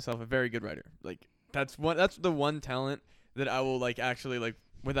consider myself a very good writer. Like that's the one talent that I will like actually like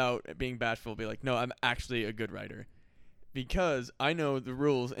without being bashful be like, no, I'm actually a good writer, because I know the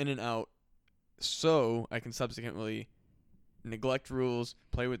rules in and out, so I can subsequently neglect rules,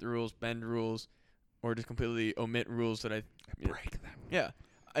 play with the rules, bend rules, or just completely omit rules that I break them. Yeah,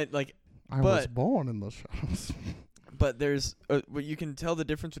 I was born in those shows. But there's well, you can tell the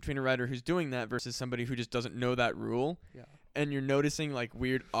difference between a writer who's doing that versus somebody who just doesn't know that rule. Yeah. And you're noticing like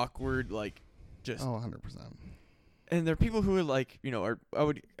weird, awkward, like just. Oh, 100%. And there are people who are like, I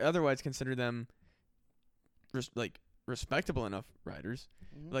would otherwise consider them, respectable enough writers.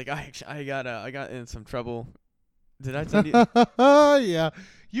 Mm-hmm. Like I got in some trouble. Did I tell you? Yeah.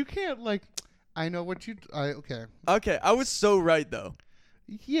 You can't like. I know what you. Okay. Okay, I was so right though.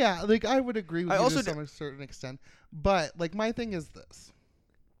 Yeah, like I would agree with you also to some certain extent, but like my thing is this: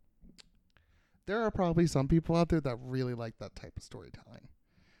 there are probably some people out there that really like that type of storytelling,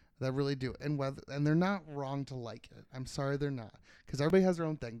 that really do, and they're not wrong to like it. I'm sorry, they're not, because everybody has their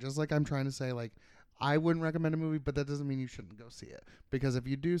own thing. Just like I'm trying to say, like I wouldn't recommend a movie, but that doesn't mean you shouldn't go see it, because if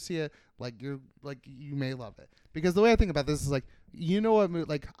you do see it, you may love it. Because the way I think about this is like,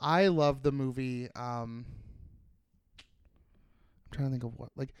 like I love the movie. Trying to think of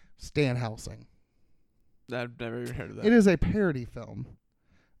what, like Stan Helsing. I've never even heard of that. It is a parody film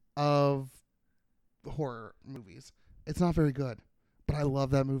of horror movies. It's not very good, but I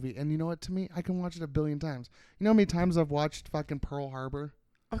love that movie. And you know what? To me, I can watch it 1 billion times. You know how many times I've watched fucking Pearl Harbor?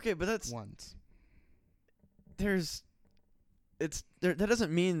 Okay, but that's once. That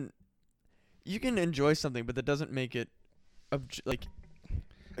doesn't mean you can enjoy something, but that doesn't make it it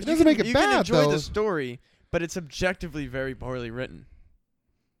doesn't make it you bad. You can enjoy though. the story, but it's objectively very poorly written.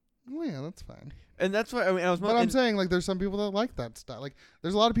 Well, yeah, that's fine. And that's why I'm saying like there's some people that like that stuff. Like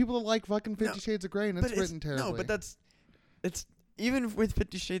there's a lot of people that like fucking 50 Shades of Grey, and it's written terribly. No, but it's even with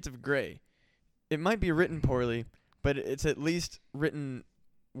 50 Shades of Grey, it might be written poorly, but it's at least written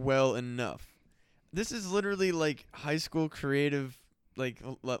well enough. This is literally like high school creative, like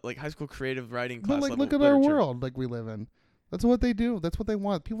high school creative writing class. But like, look at literature. our world, like we live in. That's what they do. That's what they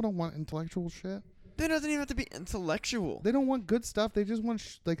want. People don't want intellectual shit. It doesn't even have to be intellectual. They don't want good stuff. They just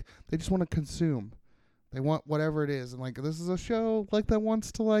want they just want to consume. They want whatever it is. And like this is a show like that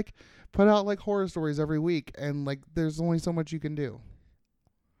wants to like put out like horror stories every week, and like there's only so much you can do.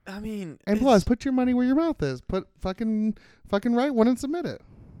 I mean, and plus, put your money where your mouth is. Put fucking write one and submit it.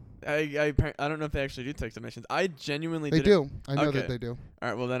 I don't know if they actually do text submissions. I genuinely They did do. I know Okay. that they do. All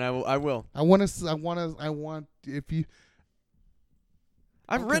right, well then I will. I want if you.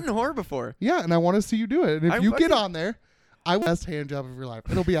 I've Okay. written horror before. Yeah, and I want to see you do it. And if I you get fucking- on there, I will best hand job of your life.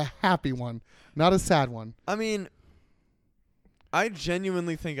 It'll be a happy one, not a sad one. I mean, I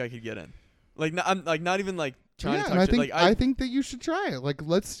genuinely think I could get in. Like, I'm like not even like trying Yeah, to and touch I think it. Like, I think that you should try it. Like,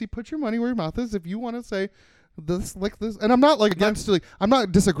 let's see. Put your money where your mouth is. If you want to say this, like this, and I'm not like against. Like, I'm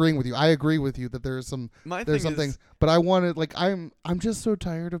not disagreeing with you. I agree with you that there's some my there's thing some things, is, but I wanted like I'm just so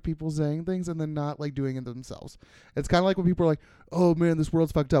tired of people saying things and then not like doing it themselves. It's kind of like when people are like, "Oh man, this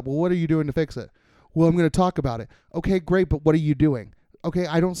world's fucked up." Well, what are you doing to fix it? Well, I'm going to talk about it. Okay, great, but what are you doing? Okay,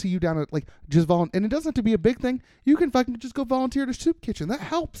 I don't see you down at like just volunteer, and it doesn't have to be a big thing. You can fucking just go volunteer at a soup kitchen. That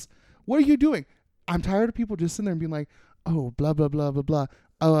helps. What are you doing? I'm tired of people just sitting there and being like, "Oh, blah blah blah blah blah,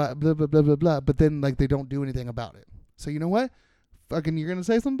 blah blah blah blah blah," but then like they don't do anything about it. So you know what? Fucking, you're gonna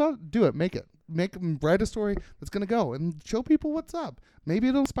say something about it? Do it. Make it. Write a story that's gonna go and show people what's up. Maybe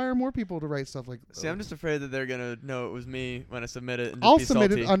it'll inspire more people to write stuff like. see, I'm just afraid that they're gonna know it was me when I submit it and just I'll be submit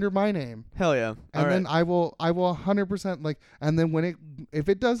salty. it under my name, Hell yeah! and All then right. I will 100% like, and then if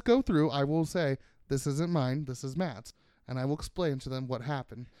it does go through, I will say this isn't mine, this is Matt's, and I will explain to them what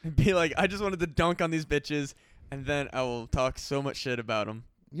happened. Be like, I just wanted to dunk on these bitches, and then I will talk so much shit about them.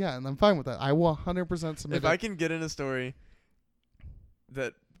 Yeah, and I'm fine with that. I will 100% submit If it. I can get in a story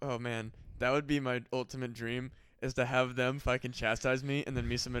that, oh man, that would be my ultimate dream, is to have them fucking chastise me and then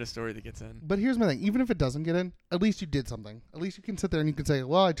me submit a story that gets in. But here's my thing: even if it doesn't get in, at least you did something. At least you can sit there and you can say,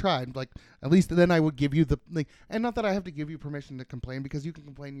 "Well, I tried." Like, at least then I would give you the like, and not that I have to give you permission to complain because you can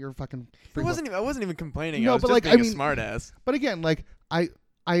complain. You're fucking. I wasn't even complaining. No, I was but, just like, being I mean- a smart ass. But again, like I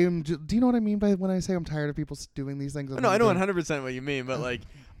am. Do you know what I mean by when I say I'm tired of people doing these things? No, I know 100% what you mean, but like,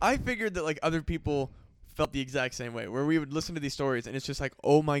 I figured that like other people felt the exact same way, where we would listen to these stories and it's just like,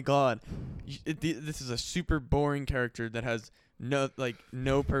 oh my god, this is a super boring character that has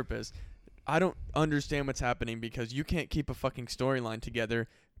no purpose. I don't understand what's happening because you can't keep a fucking storyline together.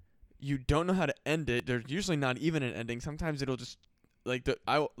 You don't know how to end it. There's usually not even an ending. Sometimes it'll just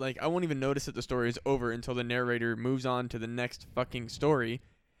I won't even notice that the story is over until the narrator moves on to the next fucking story,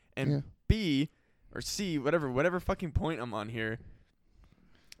 and Yeah. B or C, whatever fucking point I'm on here.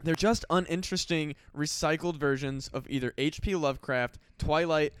 They're just uninteresting, recycled versions of either H.P. Lovecraft,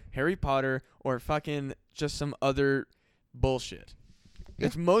 Twilight, Harry Potter, or fucking just some other bullshit. Yeah.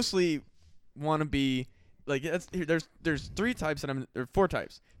 It's mostly wannabe. Like there's three types or four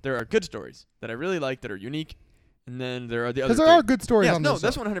types. There are good stories that I really like that are unique, and then there are the other. Because there three. are good stories Yeah, on no, this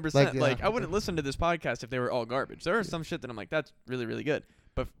that's show. 100%. Like, yeah, Like I wouldn't listen to this podcast if they were all garbage. There are some shit that I'm like, that's really, really good.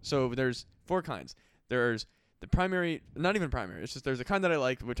 But so there's four kinds. There's the primary, not even primary. It's just there's a kind that I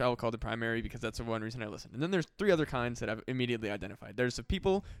like, which I will call the primary because that's the one reason I listen. And then there's three other kinds that I've immediately identified. There's the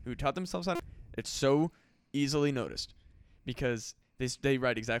people who taught themselves how. It's so easily noticed because they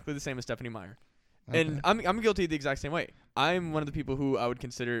write exactly the same as Stephanie Meyer. And Okay. I'm guilty the exact same way. I'm one of the people who I would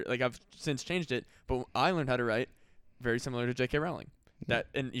consider, like, I've since changed it, but I learned how to write very similar to J.K. Rowling. Yeah.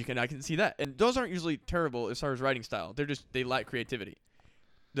 I can see that. And those aren't usually terrible as far as writing style. They lack creativity.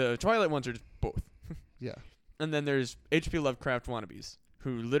 The Twilight ones are just both. Yeah. And then there's H.P. Lovecraft wannabes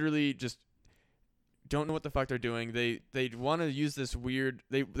who literally just don't know what the fuck they're doing. They want to use this weird.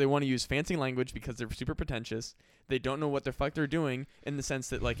 They want to use fancy language because they're super pretentious. They don't know what the fuck they're doing in the sense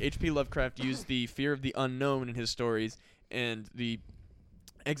that like H.P. Lovecraft used the fear of the unknown in his stories and the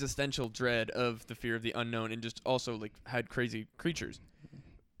existential dread of the fear of the unknown, and just also like had crazy creatures.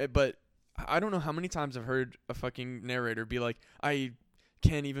 But I don't know how many times I've heard a fucking narrator be like, I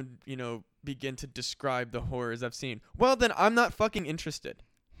can't even, begin to describe the horrors I've seen. Well, then I'm not fucking interested.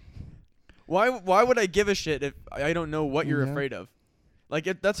 Why would I give a shit if I don't know what you're Yeah. afraid of? Like,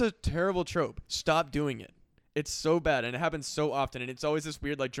 that's a terrible trope. Stop doing it. It's so bad, and it happens so often, and it's always this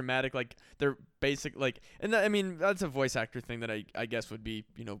weird, like, dramatic, like, they're basic, like, and that, I mean, that's a voice actor thing that I guess would be,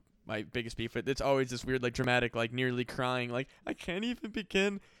 my biggest beef with. It's always this weird, like, dramatic, like, nearly crying, like, I can't even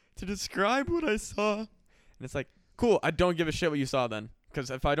begin to describe what I saw. And it's like, cool, I don't give a shit what you saw then. Because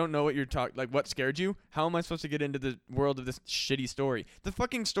if I don't know what you're what scared you, how am I supposed to get into the world of this shitty story? The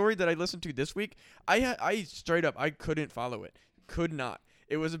fucking story that I listened to this week, I straight up, I couldn't follow it. Could not.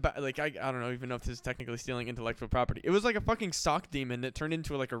 It was about, like, I don't know even know if this is technically stealing intellectual property. It was like a fucking sock demon that turned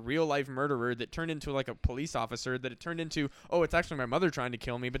into like a real life murderer that turned into like a police officer that it turned into, oh, it's actually my mother trying to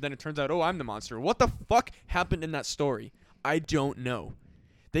kill me, but then it turns out, oh, I'm the monster. What the fuck happened in that story? I don't know.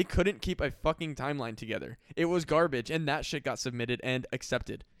 They couldn't keep a fucking timeline together. It was garbage, and that shit got submitted and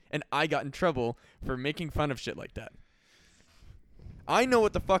accepted. And I got in trouble for making fun of shit like that. I know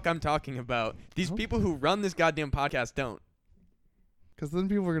what the fuck I'm talking about. These Oh. people who run this goddamn podcast don't. Because then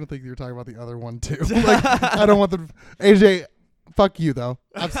people are gonna think you're talking about the other one too. Like, I don't want the AJ. Fuck you though.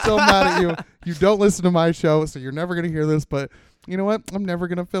 I'm still mad at you. You don't listen to my show, so you're never gonna hear this. But you know what? I'm never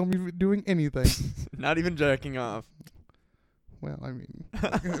gonna film you doing anything. Not even jacking off. Well, I mean,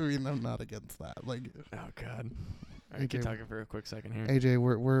 I'm not against that. Like, oh God. All right, keep talking for a quick second here. AJ,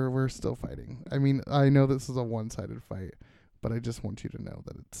 we're still fighting. I mean, I know this is a one-sided fight, but I just want you to know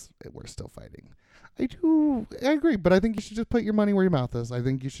that we're still fighting. I agree, but I think you should just put your money where your mouth is. I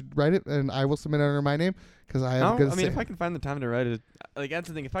think you should write it, and I will submit it under my name because I have. I mean, if I can find the time to write it, like that's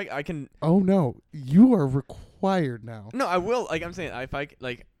the thing. If I can. Oh no, you are required now. No, I will. Like I'm saying, if I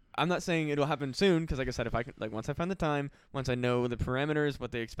like. I'm not saying it'll happen soon because, like I said, if I can, like, once I find the time, once I know the parameters,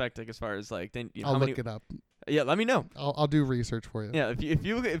 what they expect, like, as far as like, then I'll look it up. Yeah, let me know. I'll do research for you. Yeah, if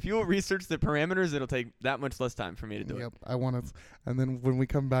you will research the parameters, it'll take that much less time for me to do it. Yep, I want to. And then when we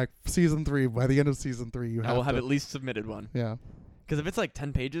come back, season 3, by the end of season 3, I will have at least submitted one. Yeah. Because if it's like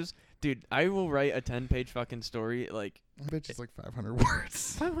 10 pages, dude, I will write a 10-page fucking story. Like, I bet it's like 500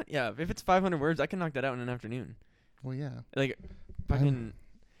 words. 500, yeah, if it's 500 words, I can knock that out in an afternoon. Well, yeah. Like, fucking.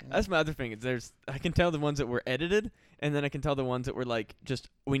 That's my other thing. I can tell the ones that were edited, and then I can tell the ones that were like, just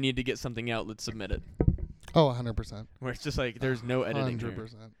we need to get something out. Let's submit it. Oh, 100%. Where it's just like there's no editing. 100%. Here.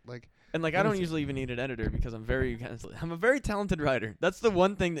 Like, and like I don't usually even need an editor because I'm a very talented writer. That's the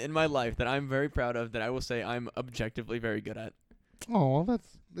one thing in my life that I'm very proud of. That I will say I'm objectively very good at. Oh, well,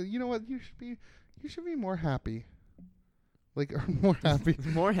 that's you know what you should be more happy. Like, more happy.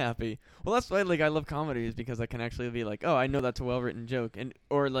 More happy. Well, that's why, like, I love comedies because I can actually be like, oh, I know that's a well-written joke.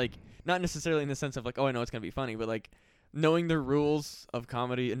 Or, like, not necessarily in the sense of, like, oh, I know it's going to be funny, but, like, knowing the rules of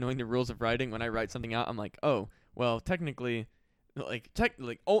comedy and knowing the rules of writing, when I write something out, I'm like, oh, well, technically,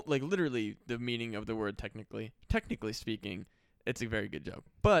 literally the meaning of the word technically speaking, it's a very good joke.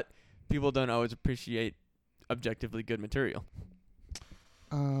 But people don't always appreciate objectively good material.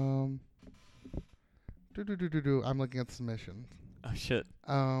 I'm looking at submissions. Oh shit.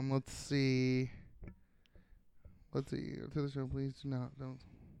 Let's see. To the show, please don't.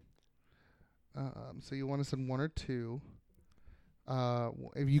 So you want to send 1 or 2?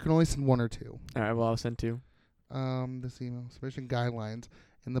 If you can only send 1 or 2. All right. Well, I'll send 2. This email submission guidelines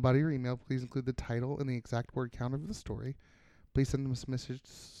in the body of your email. Please include the title and the exact word count of the story. Please send them a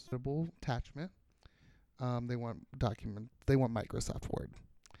submissible attachment. They want Microsoft Word.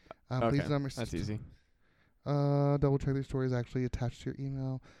 Okay. Please that's easy. Double check your story is actually attached to your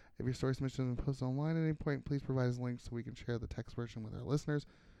email. If your story submission is posted online at any point, please provide us links so we can share the text version with our listeners.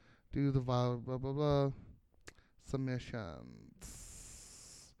 Do the blah blah blah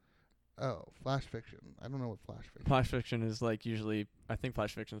submissions. Oh, flash fiction. I don't know what flash fiction. Flash fiction is like usually. I think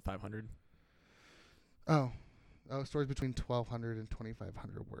flash fiction is 500. Oh, stories between 1,200 and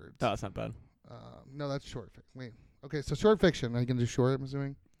 2,500 words. Oh, that's not bad. No, that's short fiction. Wait. Okay, so short fiction. Are you gonna do short? I'm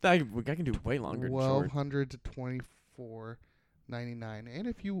assuming. I can do way longer. 1,200 to 24.99, and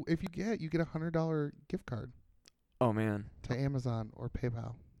if you get $100 gift card. Oh man. To Amazon or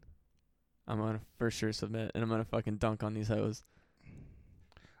PayPal. I'm gonna for sure submit, and I'm gonna fucking dunk on these hoes.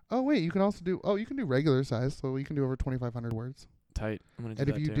 Oh wait, you can also do. Oh, you can do regular size, so you can do over 2,500 words. Tight. I'm gonna do and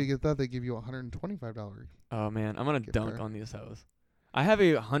that if you too. do get that, they give you $125. Oh man, I'm gonna dunk on these hoes. I have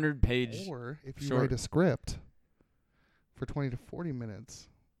a 100-page. Or if you write a script for 20 to 40 minutes.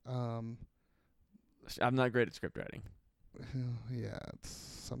 I'm not great at script writing. Yeah, it's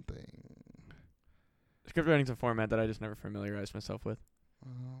something. Script writing's a format that I just never familiarized myself with.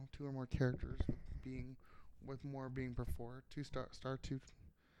 2 or more characters with more being before 2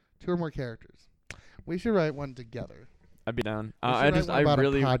 or more characters. We should write one together. I'd be down. I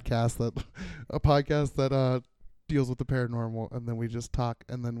really a podcast that deals with the paranormal, and then we just talk,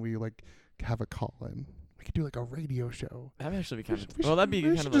 and then we like have a call in. We could do like a radio show. That'd actually be kind of. Well, that'd be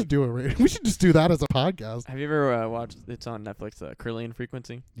kind of. We should just do that as a podcast. Have you ever watched? It's on Netflix. Kirlian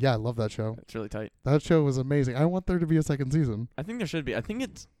Frequency. Yeah, I love that show. It's really tight. That show was amazing. I want there to be a second season. I think there should be. I think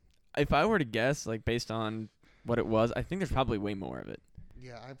it's. If I were to guess, like based on what it was, I think there's probably way more of it.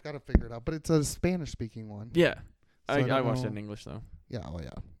 Yeah, I've got to figure it out. But it's a Spanish-speaking one. Yeah, so I watched it in English though. Yeah, well,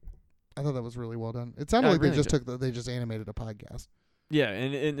 yeah. I thought that was really well done. It sounded like really they just animated a podcast. Yeah,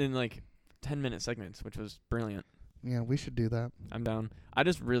 and in like 10-minute segments, which was brilliant. Yeah, we should do that. I'm down. I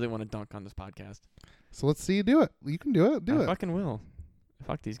just really want to dunk on this podcast. So let's see you do it. You can do it. I fucking will.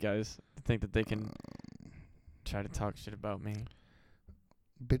 Fuck these guys. Think that they can try to talk shit about me.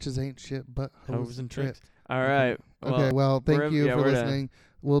 Bitches ain't shit but hoes and tricks. All right. Okay, well thank you for listening.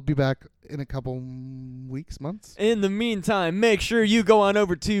 We'll be back in a couple months. In the meantime, make sure you go on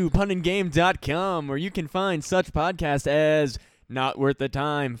over to punandgame.com where you can find such podcasts as Not Worth the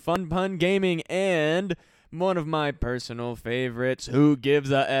Time, Fun Pun Gaming, and one of my personal favorites, Who Gives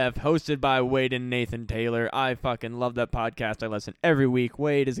a F, hosted by Wade and Nathan Taylor. I fucking love that podcast. I listen every week.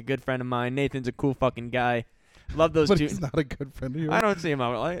 Wade is a good friend of mine. Nathan's a cool fucking guy. Love those But two. he's not a good friend of yours. I don't see him.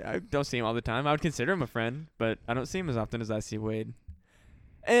 I don't see him all the time. I would consider him a friend, but I don't see him as often as I see Wade.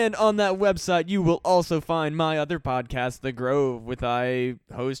 And on that website, you will also find my other podcast, The Grove, with I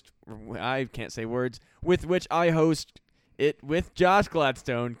can't say words, with which I host it with Josh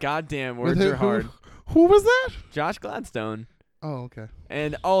Gladstone. Goddamn, words are hard. Who was that? Josh Gladstone. Oh, okay.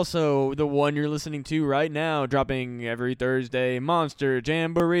 And also the one you're listening to right now, dropping every Thursday, Monster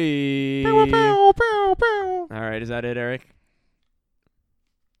Jamboree. Pew, pew, pew, pew. All right, is that it, Eric?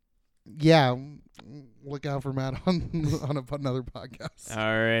 Yeah. Look out for Matt on another podcast.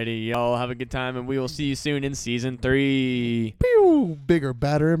 Alrighty, y'all have a good time, and we will see you soon in season 3. Pew! Bigger,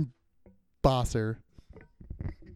 badder, and bosser.